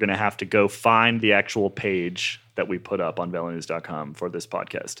 you're going to have to go find the actual page that we put up on velonews.com for this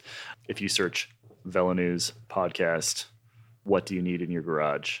podcast. If you search Velonews podcast, what do you need in your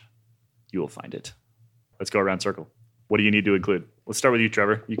garage? You will find it. Let's go around circle. What do you need to include? Let's start with you,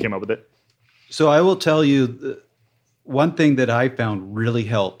 Trevor. You came up with it. So I will tell you, one thing that I found really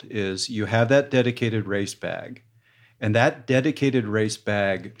helped is you have that dedicated race bag, and that dedicated race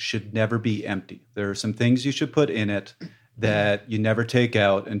bag should never be empty. There are some things you should put in it that you never take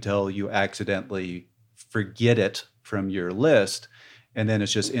out until you accidentally forget it from your list, and then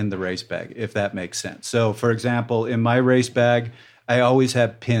it's just in the race bag, if that makes sense. So, for example, in my race bag, I always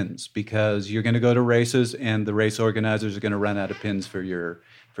have pins because you're going to go to races and the race organizers are going to run out of pins for your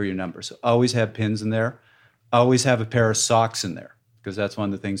number. So always have pins in there. Always have a pair of socks in there because that's one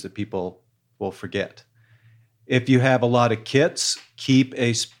of the things that people will forget. If you have a lot of kits, keep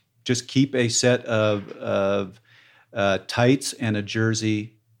a set of tights and a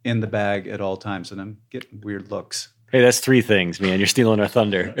jersey in the bag at all times. And I'm getting weird looks. Hey, that's three things, man. You're stealing our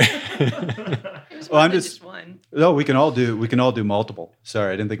thunder. Well, I'm Just just one. no. We can all do multiple.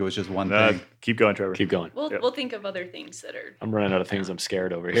 Sorry, I didn't think it was just one thing. Keep going, Trevor. Keep going. We'll think of other things that are. I'm running out of things. I'm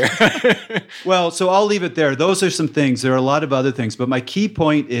scared over here. Well, so I'll leave it there. Those are some things. There are a lot of other things, but my key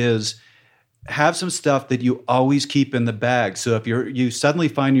point is have some stuff that you always keep in the bag. So if you suddenly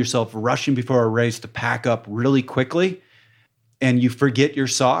find yourself rushing before a race to pack up really quickly and you forget your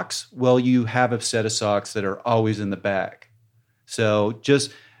socks, well, you have a set of socks that are always in the bag. So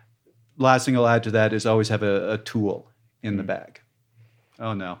just last thing I'll add to that is always have a tool in the bag.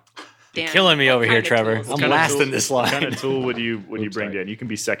 Oh no. Dan, Killing me what over here, kind of Trevor. tools I'm do you last use? in this line. What kind of tool would you Oops, bring, sorry. Dan? You can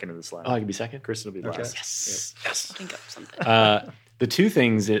be second in this line. Oh, I can be second? Kristen will be last. Yes. I'll think of something. The two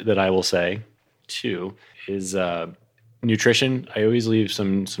things that I will say, is nutrition. I always leave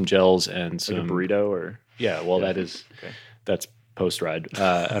some gels and Like some a burrito or Yeah, well, that's post-ride.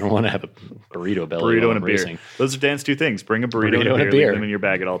 I don't want to have a burrito belly Burrito while and a I'm beer. racing. Those are Dan's two things. Bring a burrito and a beer. Leave them in your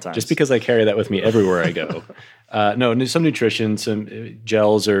bag at all times. Just because I carry that with me everywhere I go. No, some nutrition, some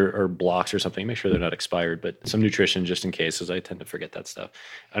gels or blocks or something. Make sure they're not expired, but some nutrition just in case, because I tend to forget that stuff.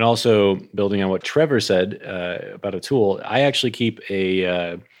 And also, building on what Trevor said about a tool, I actually keep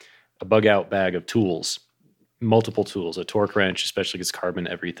a bug out bag of tools, multiple tools, a torque wrench, especially because carbon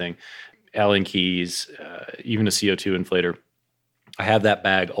everything, Allen keys, even a CO2 inflator. I have that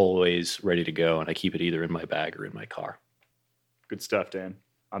bag always ready to go, and I keep it either in my bag or in my car. Good stuff, Dan.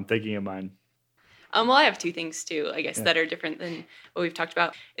 I'm thinking of mine. Well, I have two things too, I guess, that are different than what we've talked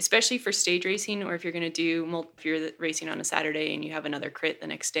about, especially for stage racing, or if you're going to do, if you're racing on a Saturday and you have another crit the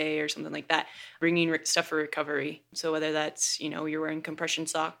next day or something like that, bringing stuff for recovery. So whether that's, you're wearing compression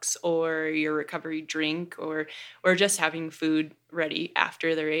socks or your recovery drink or just having food ready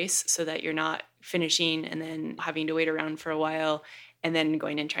after the race so that you're not finishing and then having to wait around for a while and then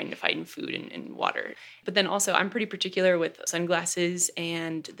going and trying to find food and water. But then also I'm pretty particular with sunglasses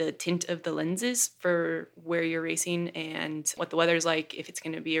and the tint of the lenses for where you're racing and what the weather's like, if it's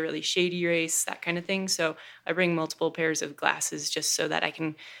going to be a really shady race, that kind of thing. So I bring multiple pairs of glasses just so that I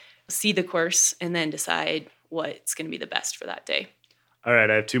can see the course and then decide what's going to be the best for that day. All right,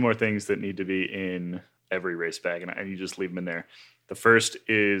 I have two more things that need to be in every race bag, and you just leave them in there. The first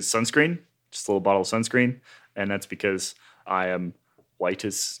is sunscreen, just a little bottle of sunscreen, and that's because I am white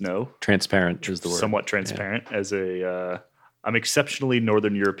as snow. Transparent is the word. Somewhat transparent as I'm exceptionally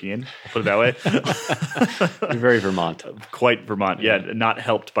Northern European, I'll put it that way. You're very Vermont. Quite Vermont, yeah. Not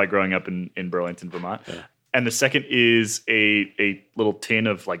helped by growing up in Burlington, Vermont. Yeah. And the second is a little tin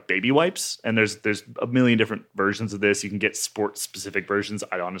of like baby wipes. And there's a million different versions of this. You can get sport-specific versions.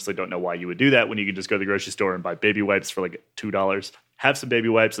 I honestly don't know why you would do that when you can just go to the grocery store and buy baby wipes for like $2. Have some baby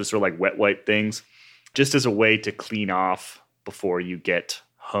wipes, those sort of like wet wipe things, just as a way to clean off before you get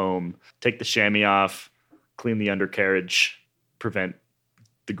home. Take the chamois off, clean the undercarriage, prevent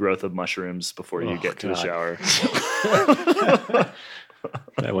the growth of mushrooms before you get to the shower.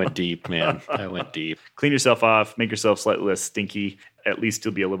 That went deep, man. That went deep. Clean yourself off, make yourself slightly less stinky. At least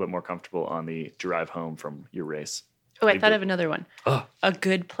you'll be a little bit more comfortable on the drive home from your race. Oh, I thought of another one. A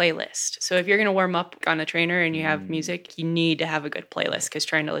good playlist. So if you're going to warm up on a trainer and you have music, you need to have a good playlist because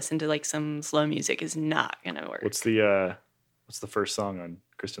trying to listen to like some slow music is not going to work. What's the first song on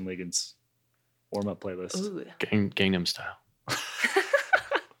Kristen Ligon's warm-up playlist? Ooh. Gangnam Style.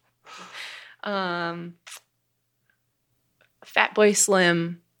 Fatboy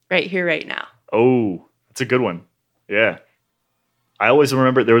Slim, Right Here, Right Now. Oh, that's a good one. Yeah. I always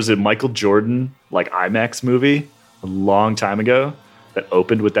remember there was a Michael Jordan like IMAX movie a long time ago that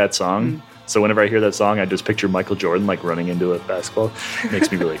opened with that song. Mm. So whenever I hear that song, I just picture Michael Jordan like running into a basketball. It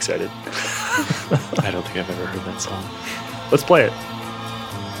makes me really excited. I don't think I've ever heard that song. Let's play it. Right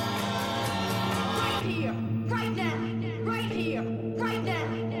here, right now, right here, right now,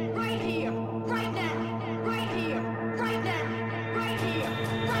 right here, right now, right here, right now, right here,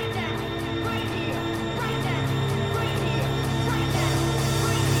 right now, right here, right now, right here, right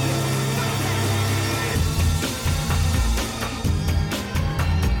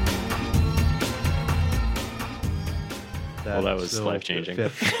Well, that was life-changing.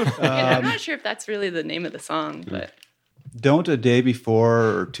 And I'm not sure if that's really the name of the song, but... Don't a day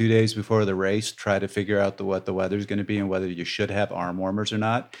before or 2 days before the race try to figure out what the weather's going to be and whether you should have arm warmers or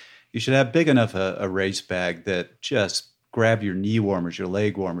not. You should have big enough a race bag that just grab your knee warmers, your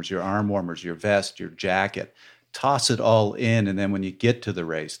leg warmers, your arm warmers, your vest, your jacket, toss it all in, and then when you get to the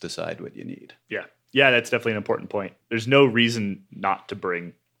race, decide what you need. Yeah, that's definitely an important point. There's no reason not to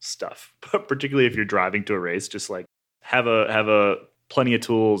bring stuff, but particularly if you're driving to a race, just like have a plenty of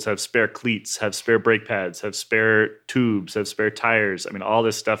tools, have spare cleats, have spare brake pads, have spare tubes, have spare tires. I mean, all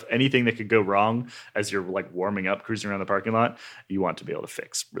this stuff, anything that could go wrong as you're like warming up, cruising around the parking lot, you want to be able to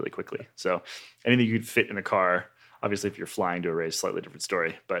fix really quickly. So anything you could fit in a car, obviously if you're flying to a race, slightly different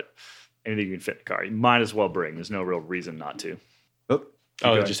story, but anything you can fit in a car, you might as well bring. There's no real reason not to.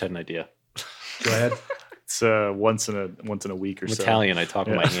 I just had an idea. Go ahead. It's once in a week or so. I'm Italian. I talk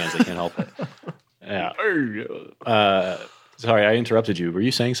with my hands. I can't help it. Yeah. Sorry, I interrupted you. Were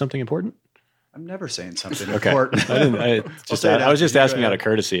you saying something important? I'm never saying something important. I was just asking out of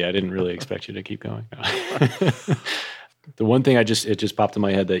courtesy. I didn't really expect you to keep going. The one thing it just popped in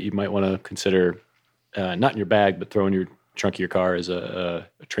my head that you might want to consider, not in your bag, but throw in your trunk of your car is a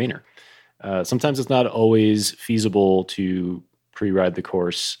trainer. Sometimes it's not always feasible to pre-ride the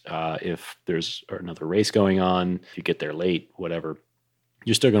course if there's another race going on, if you get there late, whatever.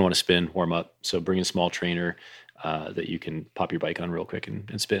 You're still going to want to spin, warm up. So bring a small trainer. that you can pop your bike on real quick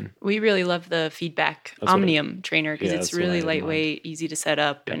and spin. We really love the feedback That's what Omnium trainer because Yeah, it's that's what I really had in mind. lightweight, easy to set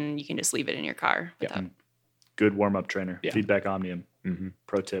up, Yeah. and you can just leave it in your car. Without, Good warm-up trainer. Yeah. Feedback Omnium. Mm-hmm.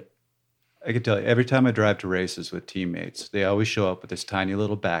 Pro tip. I can tell you, every time I drive to races with teammates, they always show up with this tiny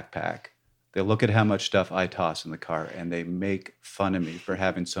little backpack. They look at how much stuff I toss in the car, and they make fun of me for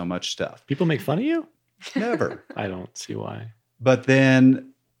having so much stuff. People make fun of you? Never. I don't see why. But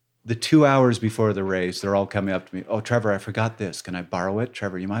then the 2 hours before the race, they're all coming up to me. Oh, Trevor, I forgot this. Can I borrow it?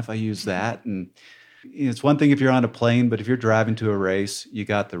 Trevor, you mind if I use that? And it's one thing if you're on a plane, but if you're driving to a race, you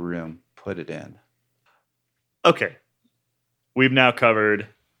got the room. Put it in. Okay. We've now covered,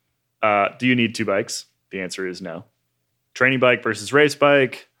 do you need two bikes? The answer is no. Training bike versus race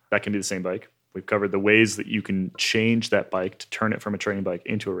bike, that can be the same bike. We've covered the ways that you can change that bike to turn it from a training bike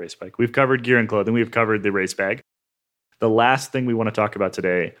into a race bike. We've covered gear and clothing. We've covered the race bag. The last thing we want to talk about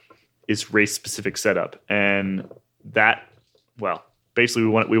today is race-specific setup. And that, well, basically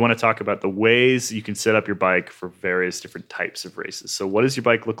we want to talk about the ways you can set up your bike for various different types of races. So what does your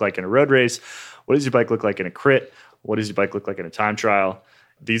bike look like in a road race? What does your bike look like in a crit? What does your bike look like in a time trial?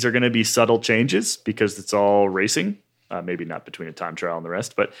 These are going to be subtle changes because it's all racing. Maybe not between a time trial and the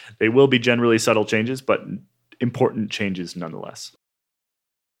rest, but they will be generally subtle changes, but important changes nonetheless.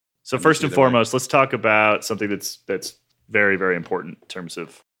 So first and foremost, let's talk about something that's very, very important in terms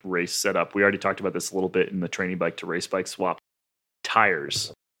of race setup. We already talked about this a little bit in the training bike to race bike swap.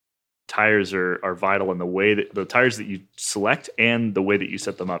 Tires. Tires are vital, and the way that the tires that you select and the way that you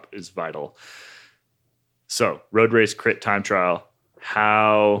set them up is vital. So road race, crit, time trial,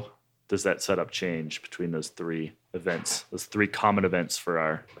 how does that setup change between those three events, those three common events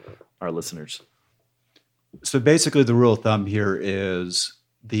for our listeners? So basically the rule of thumb here is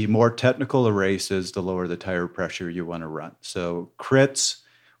the more technical a race is, the lower the tire pressure you want to run. So crits,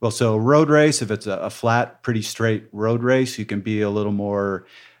 well, so road race, if it's a flat, pretty straight road race, you can be a little more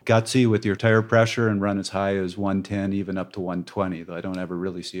gutsy with your tire pressure and run as high as 110, even up to 120, though I don't ever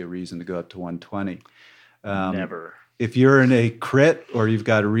really see a reason to go up to 120. Never. If you're in a crit or you've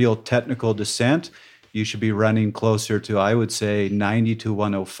got a real technical descent, you should be running closer to, I would say, 90 to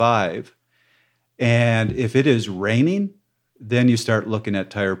 105. And if it is raining, then you start looking at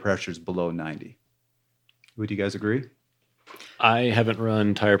tire pressures below 90. Would you guys agree? I haven't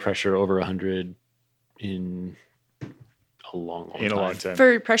run tire pressure over 100 in a long time.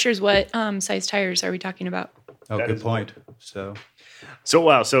 For pressures, what size tires are we talking about? Oh, That good is point. So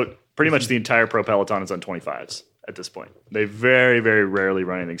So pretty much the entire pro peloton is on 25s at this point. They very, very rarely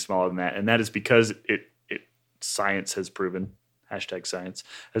run anything smaller than that. And that is because science has proven, #science,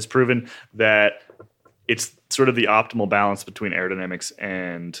 has proven that it's sort of the optimal balance between aerodynamics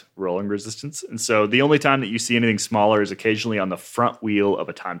and rolling resistance. And so the only time that you see anything smaller is occasionally on the front wheel of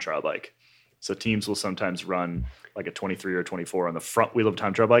a time trial bike. So teams will sometimes run like a 23 or 24 on the front wheel of a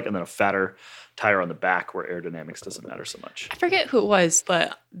time trial bike and then a fatter tire on the back where aerodynamics doesn't matter so much. I forget who it was,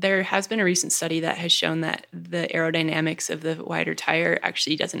 but there has been a recent study that has shown that the aerodynamics of the wider tire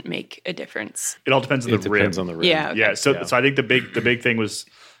actually doesn't make a difference. It all depends on It the rim. depends on the rim. Yeah. Yeah, so I think the big thing was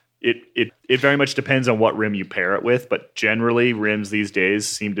it very much depends on what rim you pair it with, but generally rims these days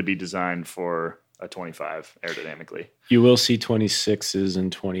seem to be designed for a 25 aerodynamically. You will see 26s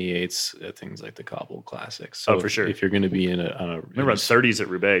and 28s at things like the Cobble Classics. So For sure. If you're going to be in a We run 30s at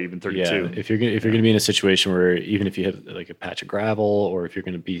Roubaix, even 32. Yeah, if you're going to be in a situation where even if you have like a patch of gravel, or if you're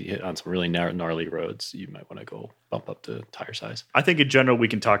going to be hit on some really gnarly roads, you might want to go bump up to tire size. I think in general we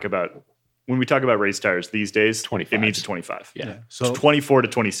can talk about, when we talk about race tires these days, 25s. it means a 25. Yeah. So 24 to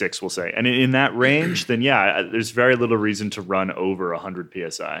 26, we'll say. And in that range, then there's very little reason to run over 100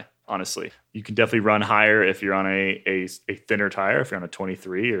 PSI, honestly. You can definitely run higher if you're on a thinner tire, if you're on a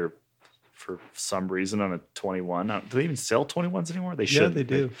 23 or for some reason on a 21. Do they even sell 21s anymore? They should. yeah, they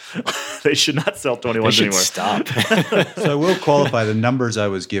do. They should not sell 21s They should anymore. stop. So I will qualify, the numbers I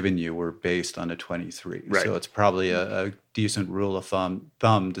was giving you were based on a 23. Right. So it's probably a decent rule of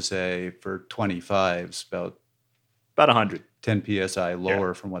thumb to say for 25s, about About 100. 10 PSI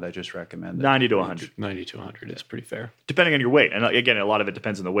lower from what I just recommended. 90 to 100. 90 to 100 is pretty fair. Depending on your weight. And again, a lot of it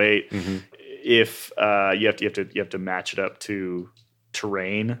depends on the weight. Mm-hmm. If you have to match it up to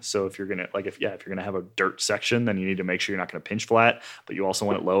terrain. So if you're gonna if you're gonna have a dirt section, then you need to make sure you're not gonna pinch flat, but you also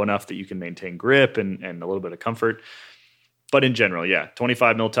want it low enough that you can maintain grip and a little bit of comfort. But in general,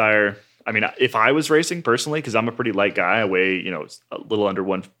 25 mil tire. I mean, if I was racing personally, because I'm a pretty light guy, I weigh, a little under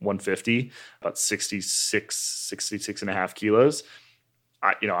 150, about 66 and a half kilos.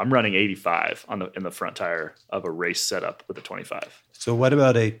 I'm running 85 in the front tire of a race setup with a 25. So what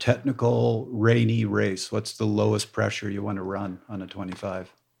about a technical rainy race? What's the lowest pressure you want to run on a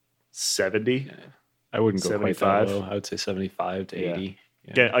 25? 70. I wouldn't go quite that 75? low. I would say 75 to Yeah. 80.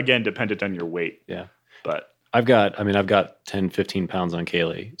 Yeah. Again, dependent on your weight. Yeah. But I've got 10, 15 pounds on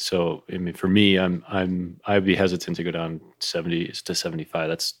Kaylee. So, I mean, for me, I'd be hesitant to go down 70 to 75.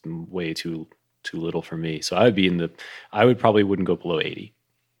 That's way too little for me. So I would probably wouldn't go below 80.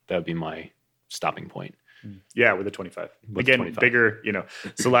 That would be my stopping point. yeah, with a 25. With Again, 25. bigger,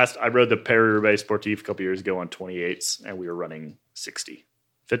 So I rode the Paris-Roubaix Sportif a couple years ago on 28s, and we were running 60.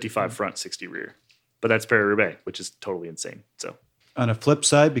 55 front, 60 rear. But that's Paris-Roubaix, which is totally insane. So On a flip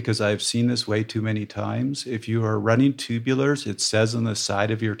side, because I've seen this way too many times, if you are running tubulars, it says on the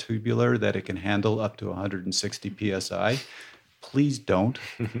side of your tubular that it can handle up to 160 psi. Please don't.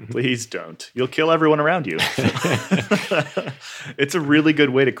 please don't. You'll kill everyone around you. It's a really good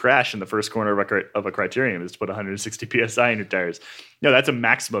way to crash in the first corner of a criterium is to put 160 psi in your tires. No, that's a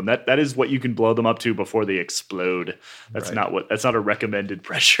maximum. That is what you can blow them up to before they explode. That's Right. that's not a recommended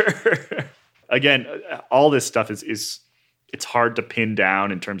pressure. Again, all this stuff is it's hard to pin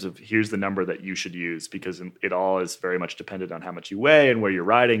down in terms of here's the number that you should use because it all is very much dependent on how much you weigh and where you're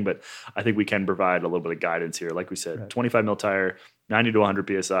riding. But I think we can provide a little bit of guidance here. Like we said, 25 mil tire, 90 to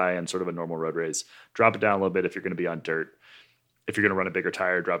 100 PSI and sort of a normal road race. Drop it down a little bit if you're going to be on dirt. If you're going to run a bigger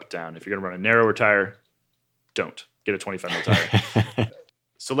tire, drop it down. If you're going to run a narrower tire, don't. Get a 25 mil tire.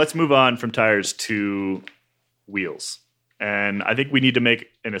 So let's move on from tires to wheels. And I think we need to make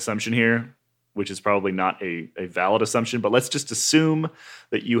an assumption here, which is probably not a valid assumption, but let's just assume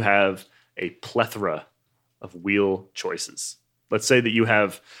that you have a plethora of wheel choices. Let's say that you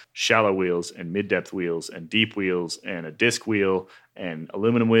have shallow wheels and mid-depth wheels and deep wheels and a disc wheel and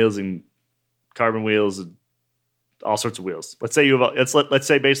aluminum wheels and carbon wheels and all sorts of wheels. Let's say let's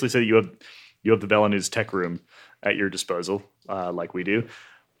say you have the VeloNews tech room at your disposal, like we do.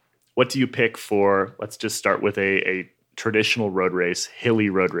 What do you pick for? Let's just start with a traditional road race, hilly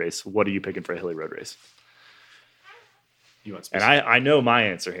road race. What are you picking for a hilly road race? You want And I know my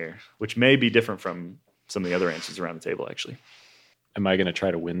answer here, which may be different from some of the other answers around the table, actually. Am I going to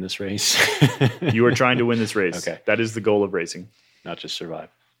try to win this race? You are trying to win this race. Okay. That is the goal of racing. Not just survive.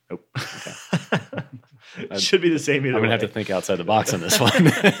 Nope. It should be the same either I'm going way. to have to think outside the box on this one.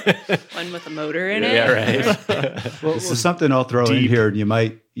 One with a motor in it. Yeah, right. Well, something I'll throw in deep. here, and you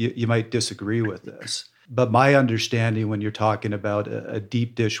might disagree with this. But my understanding when you're talking about a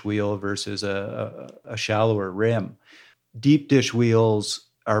deep dish wheel versus a shallower rim, deep dish wheels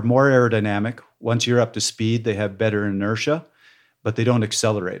are more aerodynamic. Once you're up to speed, they have better inertia, but they don't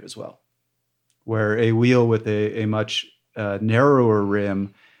accelerate as well. Where a wheel with a much narrower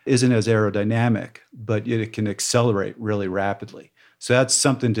rim isn't as aerodynamic, but it can accelerate really rapidly. So that's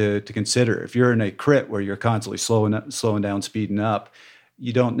something to consider. If you're in a crit where you're constantly slowing down, speeding up,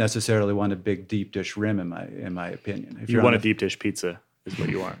 you don't necessarily want a big deep dish rim, in my opinion. If You you're want on a deep dish pizza is what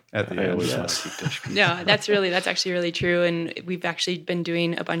you want. at the I end, always yeah. want to keep dish. No, that's actually really true. And we've actually been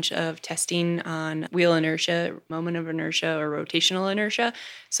doing a bunch of testing on wheel inertia, moment of inertia, or rotational inertia.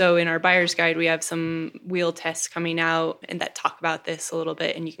 So in our buyer's guide, we have some wheel tests coming out and that talk about this a little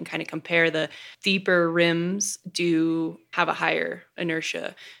bit. And you can kind of compare the deeper rims do have a higher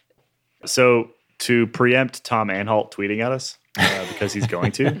inertia. So to preempt Tom Anhalt tweeting at us, because he's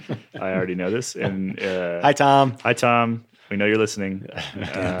going to, I already know this. And Hi, Tom. hi, Tom. We know you're listening.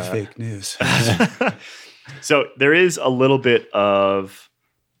 Damn fake news. So there's a bit of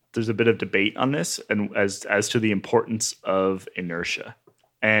debate on this, and as to the importance of inertia.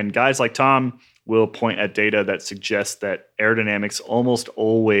 And guys like Tom will point at data that suggests that aerodynamics almost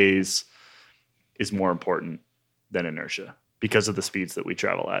always is more important than inertia because of the speeds that we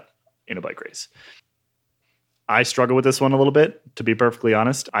travel at in a bike race. I struggle with this one a little bit, to be perfectly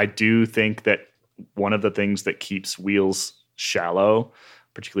honest. I do think that one of the things that keeps wheels shallow,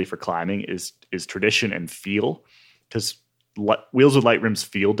 particularly for climbing, is tradition and feel, because wheels with light rims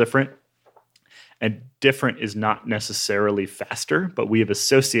feel different. And different is not necessarily faster, but we have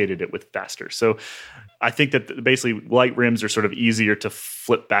associated it with faster. So I think that basically light rims are sort of easier to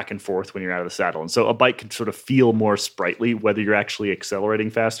flip back and forth when you're out of the saddle. And so a bike can sort of feel more sprightly, whether you're actually accelerating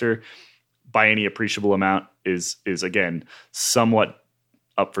faster by any appreciable amount is again, somewhat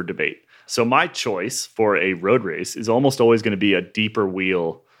up for debate. So my choice for a road race is almost always going to be a deeper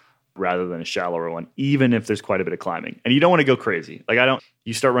wheel rather than a shallower one, even if there's quite a bit of climbing. And you don't want to go crazy.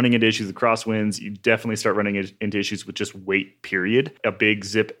 You start running into issues with crosswinds. You definitely start running into issues with just weight, period. A big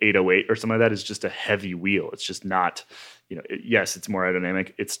Zip 808 or something like that is just a heavy wheel. It's just not, yes, it's more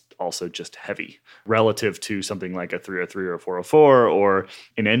aerodynamic. It's also just heavy relative to something like a 303 or a 404 or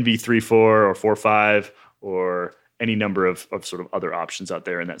an NV34 or 45 or any number of sort of other options out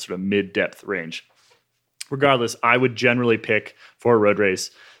there in that sort of mid-depth range. Regardless, I would generally pick for a road race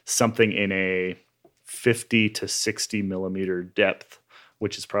something in a 50 to 60 millimeter depth,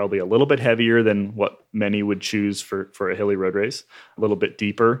 which is probably a little bit heavier than what many would choose for a hilly road race, a little bit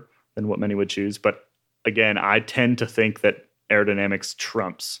deeper than what many would choose. But again, I tend to think that aerodynamics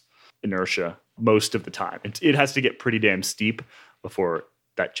trumps inertia most of the time. It has to get pretty damn steep before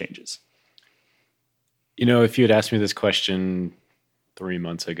that changes. You know, if you had asked me this question 3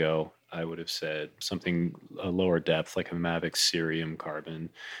 months ago, I would have said something a lower depth, like a Mavic Cerium Carbon,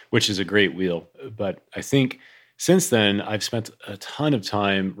 which is a great wheel. But I think since then, I've spent a ton of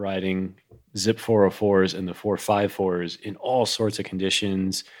time riding Zip 404s and the 454s in all sorts of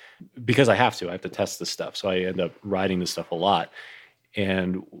conditions because I have to test this stuff. So I end up riding this stuff a lot.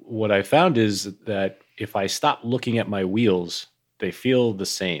 And what I found is that if I stop looking at my wheels, they feel the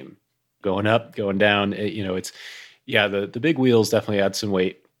same. Going up, going down, the big wheels definitely add some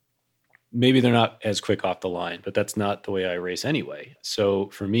weight. Maybe they're not as quick off the line, but that's not the way I race anyway. So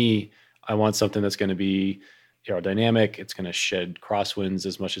for me, I want something that's going to be aerodynamic. It's going to shed crosswinds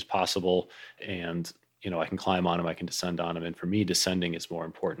as much as possible. And, I can climb on them, I can descend on them. And for me, descending is more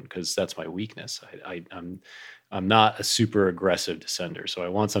important because that's my weakness. I'm not a super aggressive descender. So I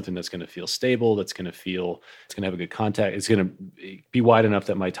want something that's going to feel stable, it's going to have a good contact. It's going to be wide enough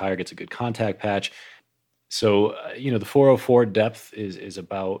that my tire gets a good contact patch. So, the 404 depth is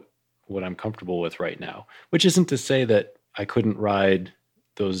about what I'm comfortable with right now, which isn't to say that I couldn't ride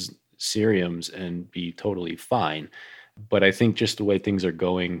those Ceriums and be totally fine. But I think just the way things are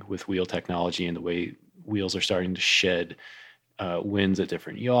going with wheel technology and the way wheels are starting to shed winds at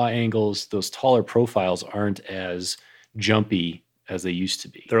different yaw angles, those taller profiles aren't as jumpy as they used to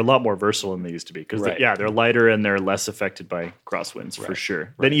be. They're a lot more versatile than they used to be because they're lighter and they're less affected by crosswinds for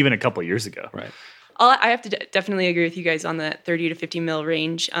sure than even a couple of years ago. Right. I have to definitely agree with you guys on the 30 to 50 mil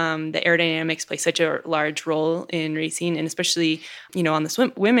range. The aerodynamics play such a large role in racing, and especially, on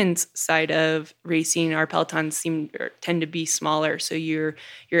the women's side of racing, our pelotons tend to be smaller, so you're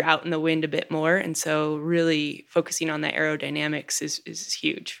out in the wind a bit more, and so really focusing on the aerodynamics is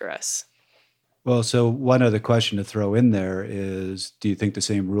huge for us. Well, so one other question to throw in there is, do you think the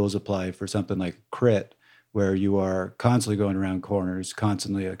same rules apply for something like crit, where you are constantly going around corners,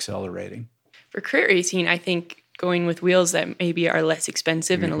 constantly accelerating? For crit racing, I think going with wheels that maybe are less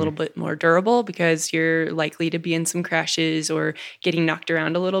expensive and a little bit more durable because you're likely to be in some crashes or getting knocked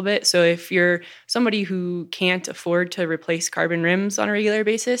around a little bit. So if you're somebody who can't afford to replace carbon rims on a regular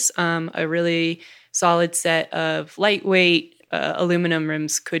basis, a really solid set of lightweight aluminum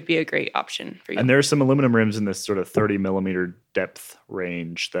rims could be a great option for you. And there are some aluminum rims in this sort of 30 millimeter depth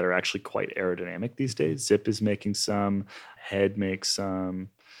range that are actually quite aerodynamic these days. Zip is making some, Head makes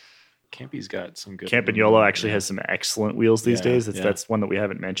some. Campy's got some good. Campagnolo actually has some excellent wheels these days. That's one that we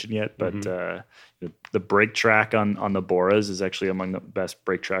haven't mentioned yet. But the brake track on the Boras is actually among the best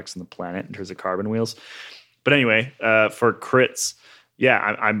brake tracks on the planet in terms of carbon wheels. But anyway, for crits,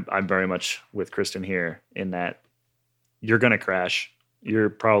 I'm very much with Kristen here in that you're going to crash. You're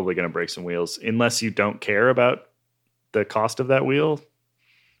probably going to break some wheels unless you don't care about the cost of that wheel.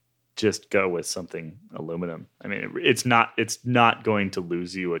 Just go with something aluminum. I mean, it's not going to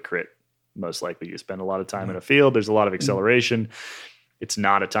lose you a crit. Most likely you spend a lot of time in a field. There's a lot of acceleration. It's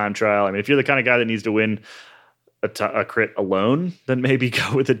not a time trial. I mean, if you're the kind of guy that needs to win a crit alone, then maybe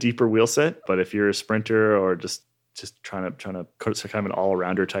go with a deeper wheel set. But if you're a sprinter or just trying to kind of an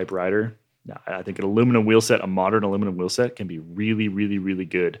all-arounder type rider, no, I think an aluminum wheel set, a modern aluminum wheel set, can be really, really, really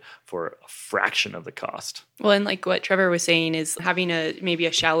good for a fraction of the cost. Well, and like what Trevor was saying is having maybe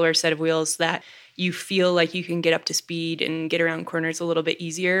a shallower set of wheels that you feel like you can get up to speed and get around corners a little bit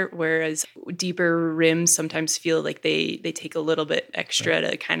easier, whereas deeper rims sometimes feel like they take a little bit extra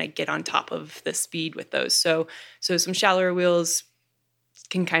to kind of get on top of the speed with those. So some shallower wheels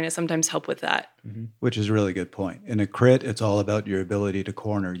can kind of sometimes help with that. Mm-hmm. Which is a really good point. In a crit, it's all about your ability to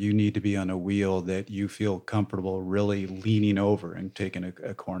corner. You need to be on a wheel that you feel comfortable really leaning over and taking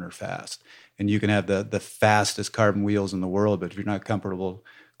a corner fast. And you can have the fastest carbon wheels in the world, but if you're not comfortable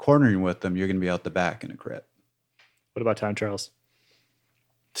cornering with them, you're going to be out the back in a crit. What about time trials?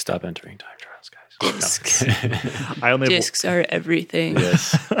 Stop entering time trials, guys. No. Discs are everything.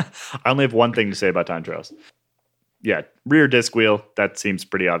 Yes. I only have one thing to say about time trials. Yeah, rear disc wheel, that seems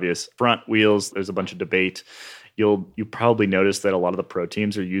pretty obvious. Front wheels, there's a bunch of debate. You probably notice that a lot of the pro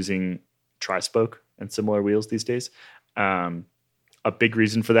teams are using tri-spoke and similar wheels these days. A big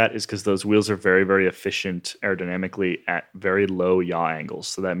reason for that is because those wheels are very, very efficient aerodynamically at very low yaw angles.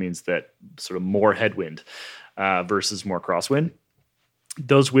 So that means that sort of more headwind versus more crosswind.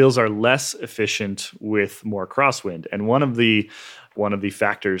 Those wheels are less efficient with more crosswind. And one of the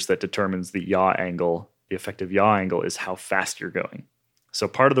factors that determines the yaw angle, the effective yaw angle, is how fast you're going. So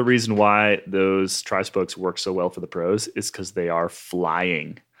part of the reason why those tri-spokes work so well for the pros is because they are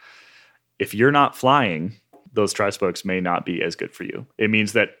flying. If you're not flying, those tri-spokes may not be as good for you. It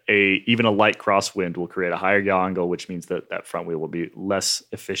means that even a light crosswind will create a higher yaw angle, which means that front wheel will be less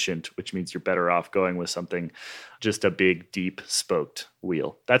efficient, which means you're better off going with something, just a big, deep spoked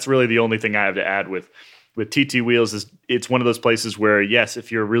wheel. That's really the only thing I have to add with TT wheels. Is it's one of those places where, yes,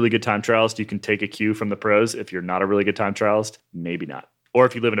 if you're a really good time trialist, you can take a cue from the pros. If you're not a really good time trialist, maybe not. Or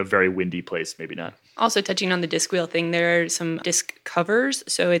if you live in a very windy place, maybe not. Also touching on the disc wheel thing, there are some disc covers.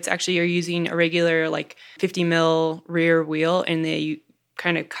 So it's actually you're using a regular 50 mil rear wheel, and you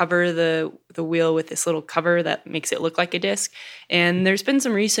kind of cover the wheel with this little cover that makes it look like a disc. And there's been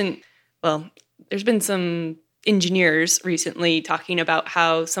some engineers recently talking about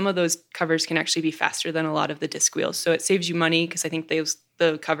how some of those covers can actually be faster than a lot of the disc wheels. So it saves you money because I think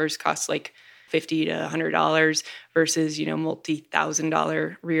the covers cost like $50 to $100 versus,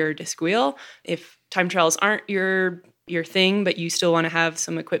 multi-$1,000 rear disc wheel. If time trials aren't your thing, but you still want to have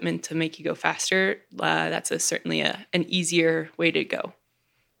some equipment to make you go faster, that's certainly an easier way to go.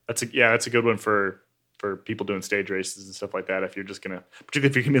 That's a good one for people doing stage races and stuff like that. If you're just gonna, particularly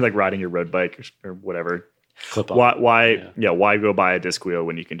if you're gonna be like riding your road bike or whatever. Clip on. Why go buy a disc wheel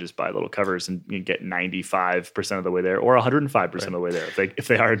when you can just buy little covers and you get 95% of the way there or 105% of the way there if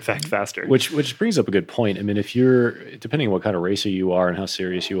they are in fact faster. Which brings up a good point. I mean, if you're, depending on what kind of racer you are and how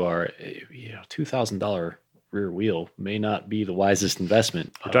serious you are, $2,000 rear wheel may not be the wisest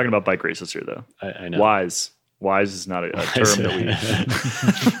investment. We're talking about bike races here, though. I know. Wise is not a term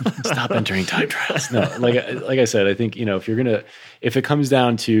that we stop entering time trials. No, like I said, I think if it comes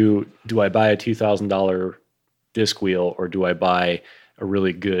down to, do I buy a $2,000 disc wheel or do I buy a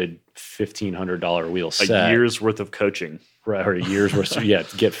really good $1,500 wheel set? A year's worth of coaching, right? Or a year's worth. To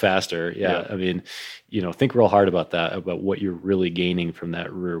get faster. Yeah, I mean, think real hard about that, about what you're really gaining from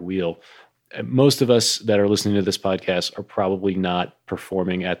that rear wheel. Most of us that are listening to this podcast are probably not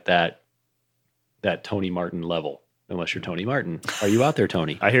performing at that Tony Martin level, unless you're Tony Martin. Are you out there,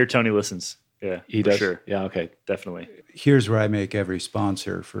 Tony? I hear Tony listens. Yeah, he does. Sure. Yeah, okay, definitely. Here's where I make every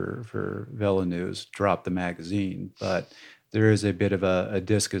sponsor for Velo News drop the magazine, but there is a bit of a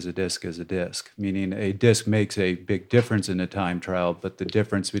disc is a disc is a disc, meaning a disc makes a big difference in a time trial, but the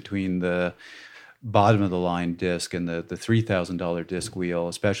difference between the bottom of the line disc and the $3,000 disc wheel,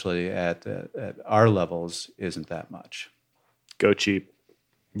 especially at our levels, isn't that much. Go cheap.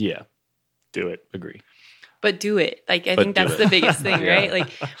 Yeah. Do it. Agree. But do it. I think that's the biggest thing, right? Like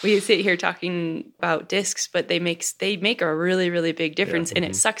we sit here talking about discs, but they make a really, really big difference. And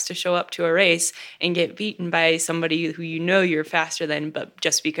it sucks to show up to a race and get beaten by somebody who you're faster than, but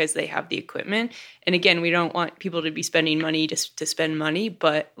just because they have the equipment. And again, we don't want people to be spending money just to spend money,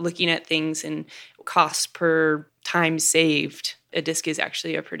 but looking at things and cost per time saved, a disc is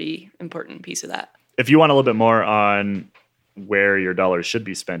actually a pretty important piece of that. If you want a little bit more on where your dollars should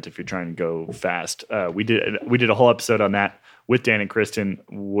be spent if you're trying to go fast, we did a whole episode on that with Dan and Kristen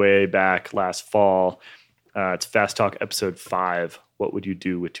way back last fall. It's Fast Talk episode 5. What would you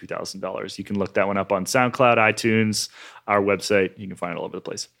do with $2,000? You can look that one up on SoundCloud, iTunes, our website. You can find it all over the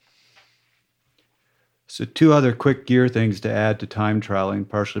place. So 2 other quick gear things to add to time trialing,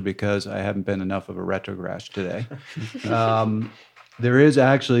 partially because I haven't been enough of a retrogress today. There is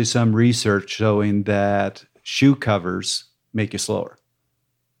actually some research showing that shoe covers make you slower.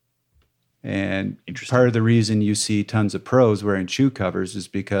 And part of the reason you see tons of pros wearing shoe covers is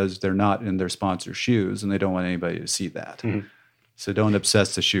because they're not in their sponsor shoes and they don't want anybody to see that. Mm-hmm. So don't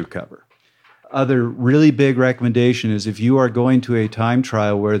obsess the shoe cover. Other really big recommendation is if you are going to a time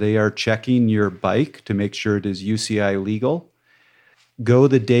trial where they are checking your bike to make sure it is UCI legal, go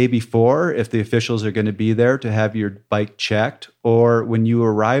the day before if the officials are going to be there to have your bike checked, or when you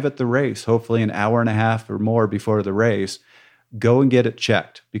arrive at the race, hopefully an hour and a half or more before the race, go and get it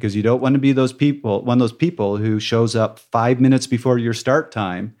checked, because you don't want to be one of those people who shows up 5 minutes before your start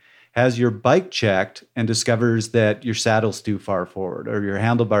time, has your bike checked, and discovers that your saddle's too far forward or your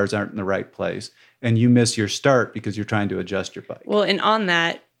handlebars aren't in the right place, and you miss your start because you're trying to adjust your bike. Well, and on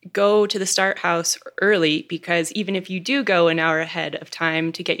that, go to the start house early, because even if you do go an hour ahead of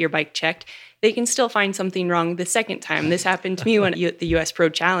time to get your bike checked, they can still find something wrong the second time. This happened to me when at the US Pro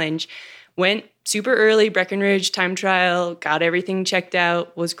Challenge. Went super early, Breckenridge time trial, got everything checked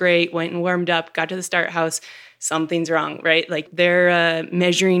out, was great, went and warmed up, got to the start house. Something's wrong, right? Like their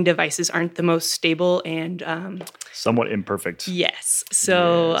measuring devices aren't the most stable and somewhat imperfect. Yes.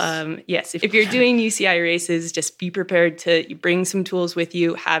 So yes, if you're doing UCI races, just be prepared to bring some tools with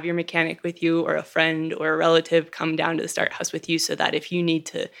you, have your mechanic with you, or a friend or a relative come down to the start house with you, so that if you need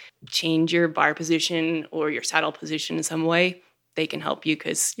to change your bar position or your saddle position in some way, they can help you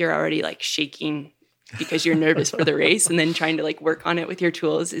because you're already like shaking because you're nervous for the race, and then trying to like work on it with your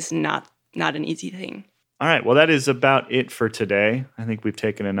tools is not an easy thing. All right. Well, that is about it for today. I think we've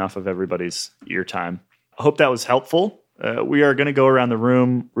taken enough of everybody's ear time. I hope that was helpful. We are going to go around the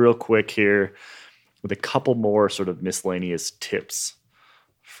room real quick here with a couple more sort of miscellaneous tips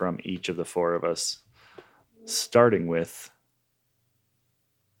from each of the four of us, starting with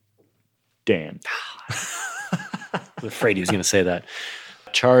Dan. I was afraid he was going to say that.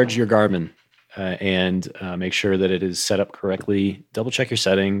 Charge your Garmin and make sure that it is set up correctly. Double check your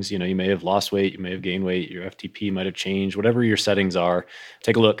settings. You know, you may have lost weight, you may have gained weight, your FTP might have changed. Whatever your settings are,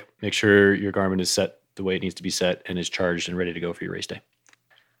 take a look. Make sure your Garmin is set the way it needs to be set and is charged and ready to go for your race day.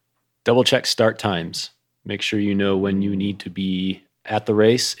 Double check start times. Make sure you know when you need to be at the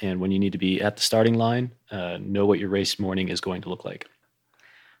race and when you need to be at the starting line. Know what your race morning is going to look like.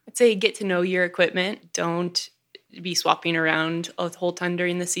 I'd say get to know your equipment. Don't be swapping around a whole ton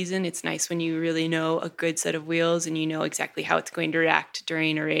during the season. It's nice when you really know a good set of wheels and you know exactly how it's going to react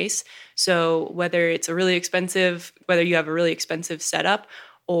during a race. So whether you have a really expensive setup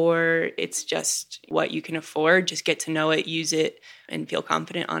or it's just what you can afford, just get to know it, use it, and feel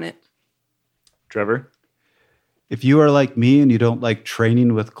confident on it. Trevor? If you are like me and you don't like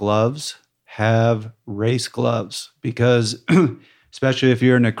training with gloves, have race gloves, because especially if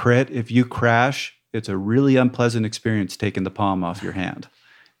you're in a crit, if you crash, it's a really unpleasant experience taking the palm off your hand.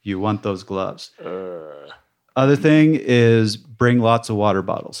 You want those gloves. Other thing is bring lots of water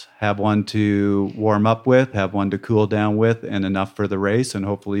bottles. Have one to warm up with, have one to cool down with, and enough for the race, and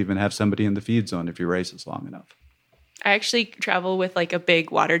hopefully even have somebody in the feed zone if your race is long enough. I actually travel with like a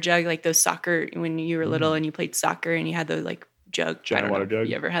big water jug, like those soccer, when you were little and you played soccer and you had those like jug. Giant water jug.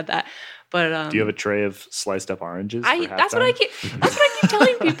 You ever had that? But do you have a tray of sliced up oranges? That's what I keep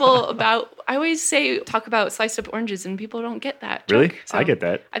telling people about. I always talk about sliced up oranges, and people don't get that joke. Really? So I get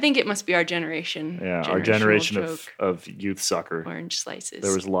that. I think it must be our generation. Yeah, our generation joke. of youth soccer. Orange slices.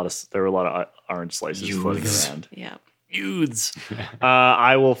 There were a lot of orange slices floating around. Yeah. Youths.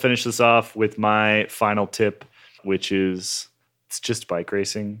 I will finish this off with my final tip, which is it's just bike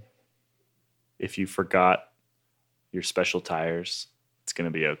racing. If you forgot your special tires, it's going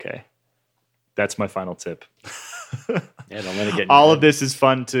to be okay. That's my final tip. Yeah, don't let it get all of this is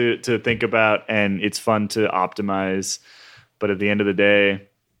fun to think about, and it's fun to optimize. But at the end of the day,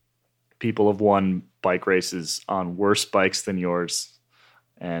 people have won bike races on worse bikes than yours,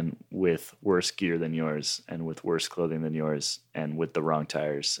 and with worse gear than yours, and with worse clothing than yours, and with the wrong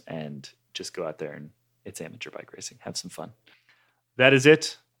tires. And just go out there and it's amateur bike racing. Have some fun. That is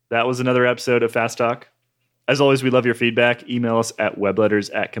it. That was another episode of Fast Talk. As always, we love your feedback. Email us at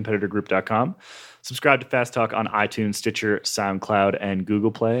webletters@competitorgroup.com. Subscribe to Fast Talk on iTunes, Stitcher, SoundCloud, and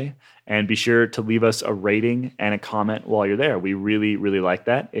Google Play. And be sure to leave us a rating and a comment while you're there. We really, really like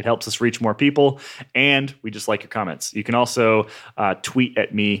that. It helps us reach more people, and we just like your comments. You can also tweet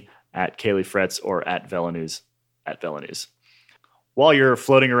at me at Kaylee Fretz or at VeloNews at VeloNews. While you're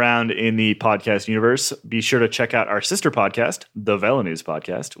floating around in the podcast universe, be sure to check out our sister podcast, the VeloNews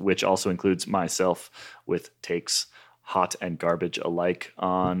podcast, which also includes myself with takes hot and garbage alike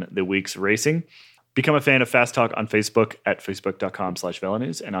on the week's racing. Become a fan of Fast Talk on Facebook at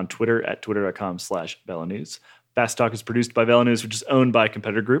facebook.com/VeloNews and on Twitter at twitter.com/VeloNews. Fast Talk is produced by VeloNews, which is owned by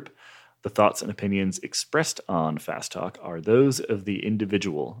Competitor Group. The thoughts and opinions expressed on Fast Talk are those of the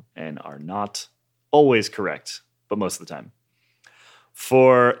individual and are not always correct, but most of the time.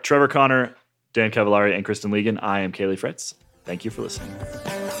 For Trevor Connor, Dan Cavallari, and Kristen Legan, I am Kaylee Fretz. Thank you for listening.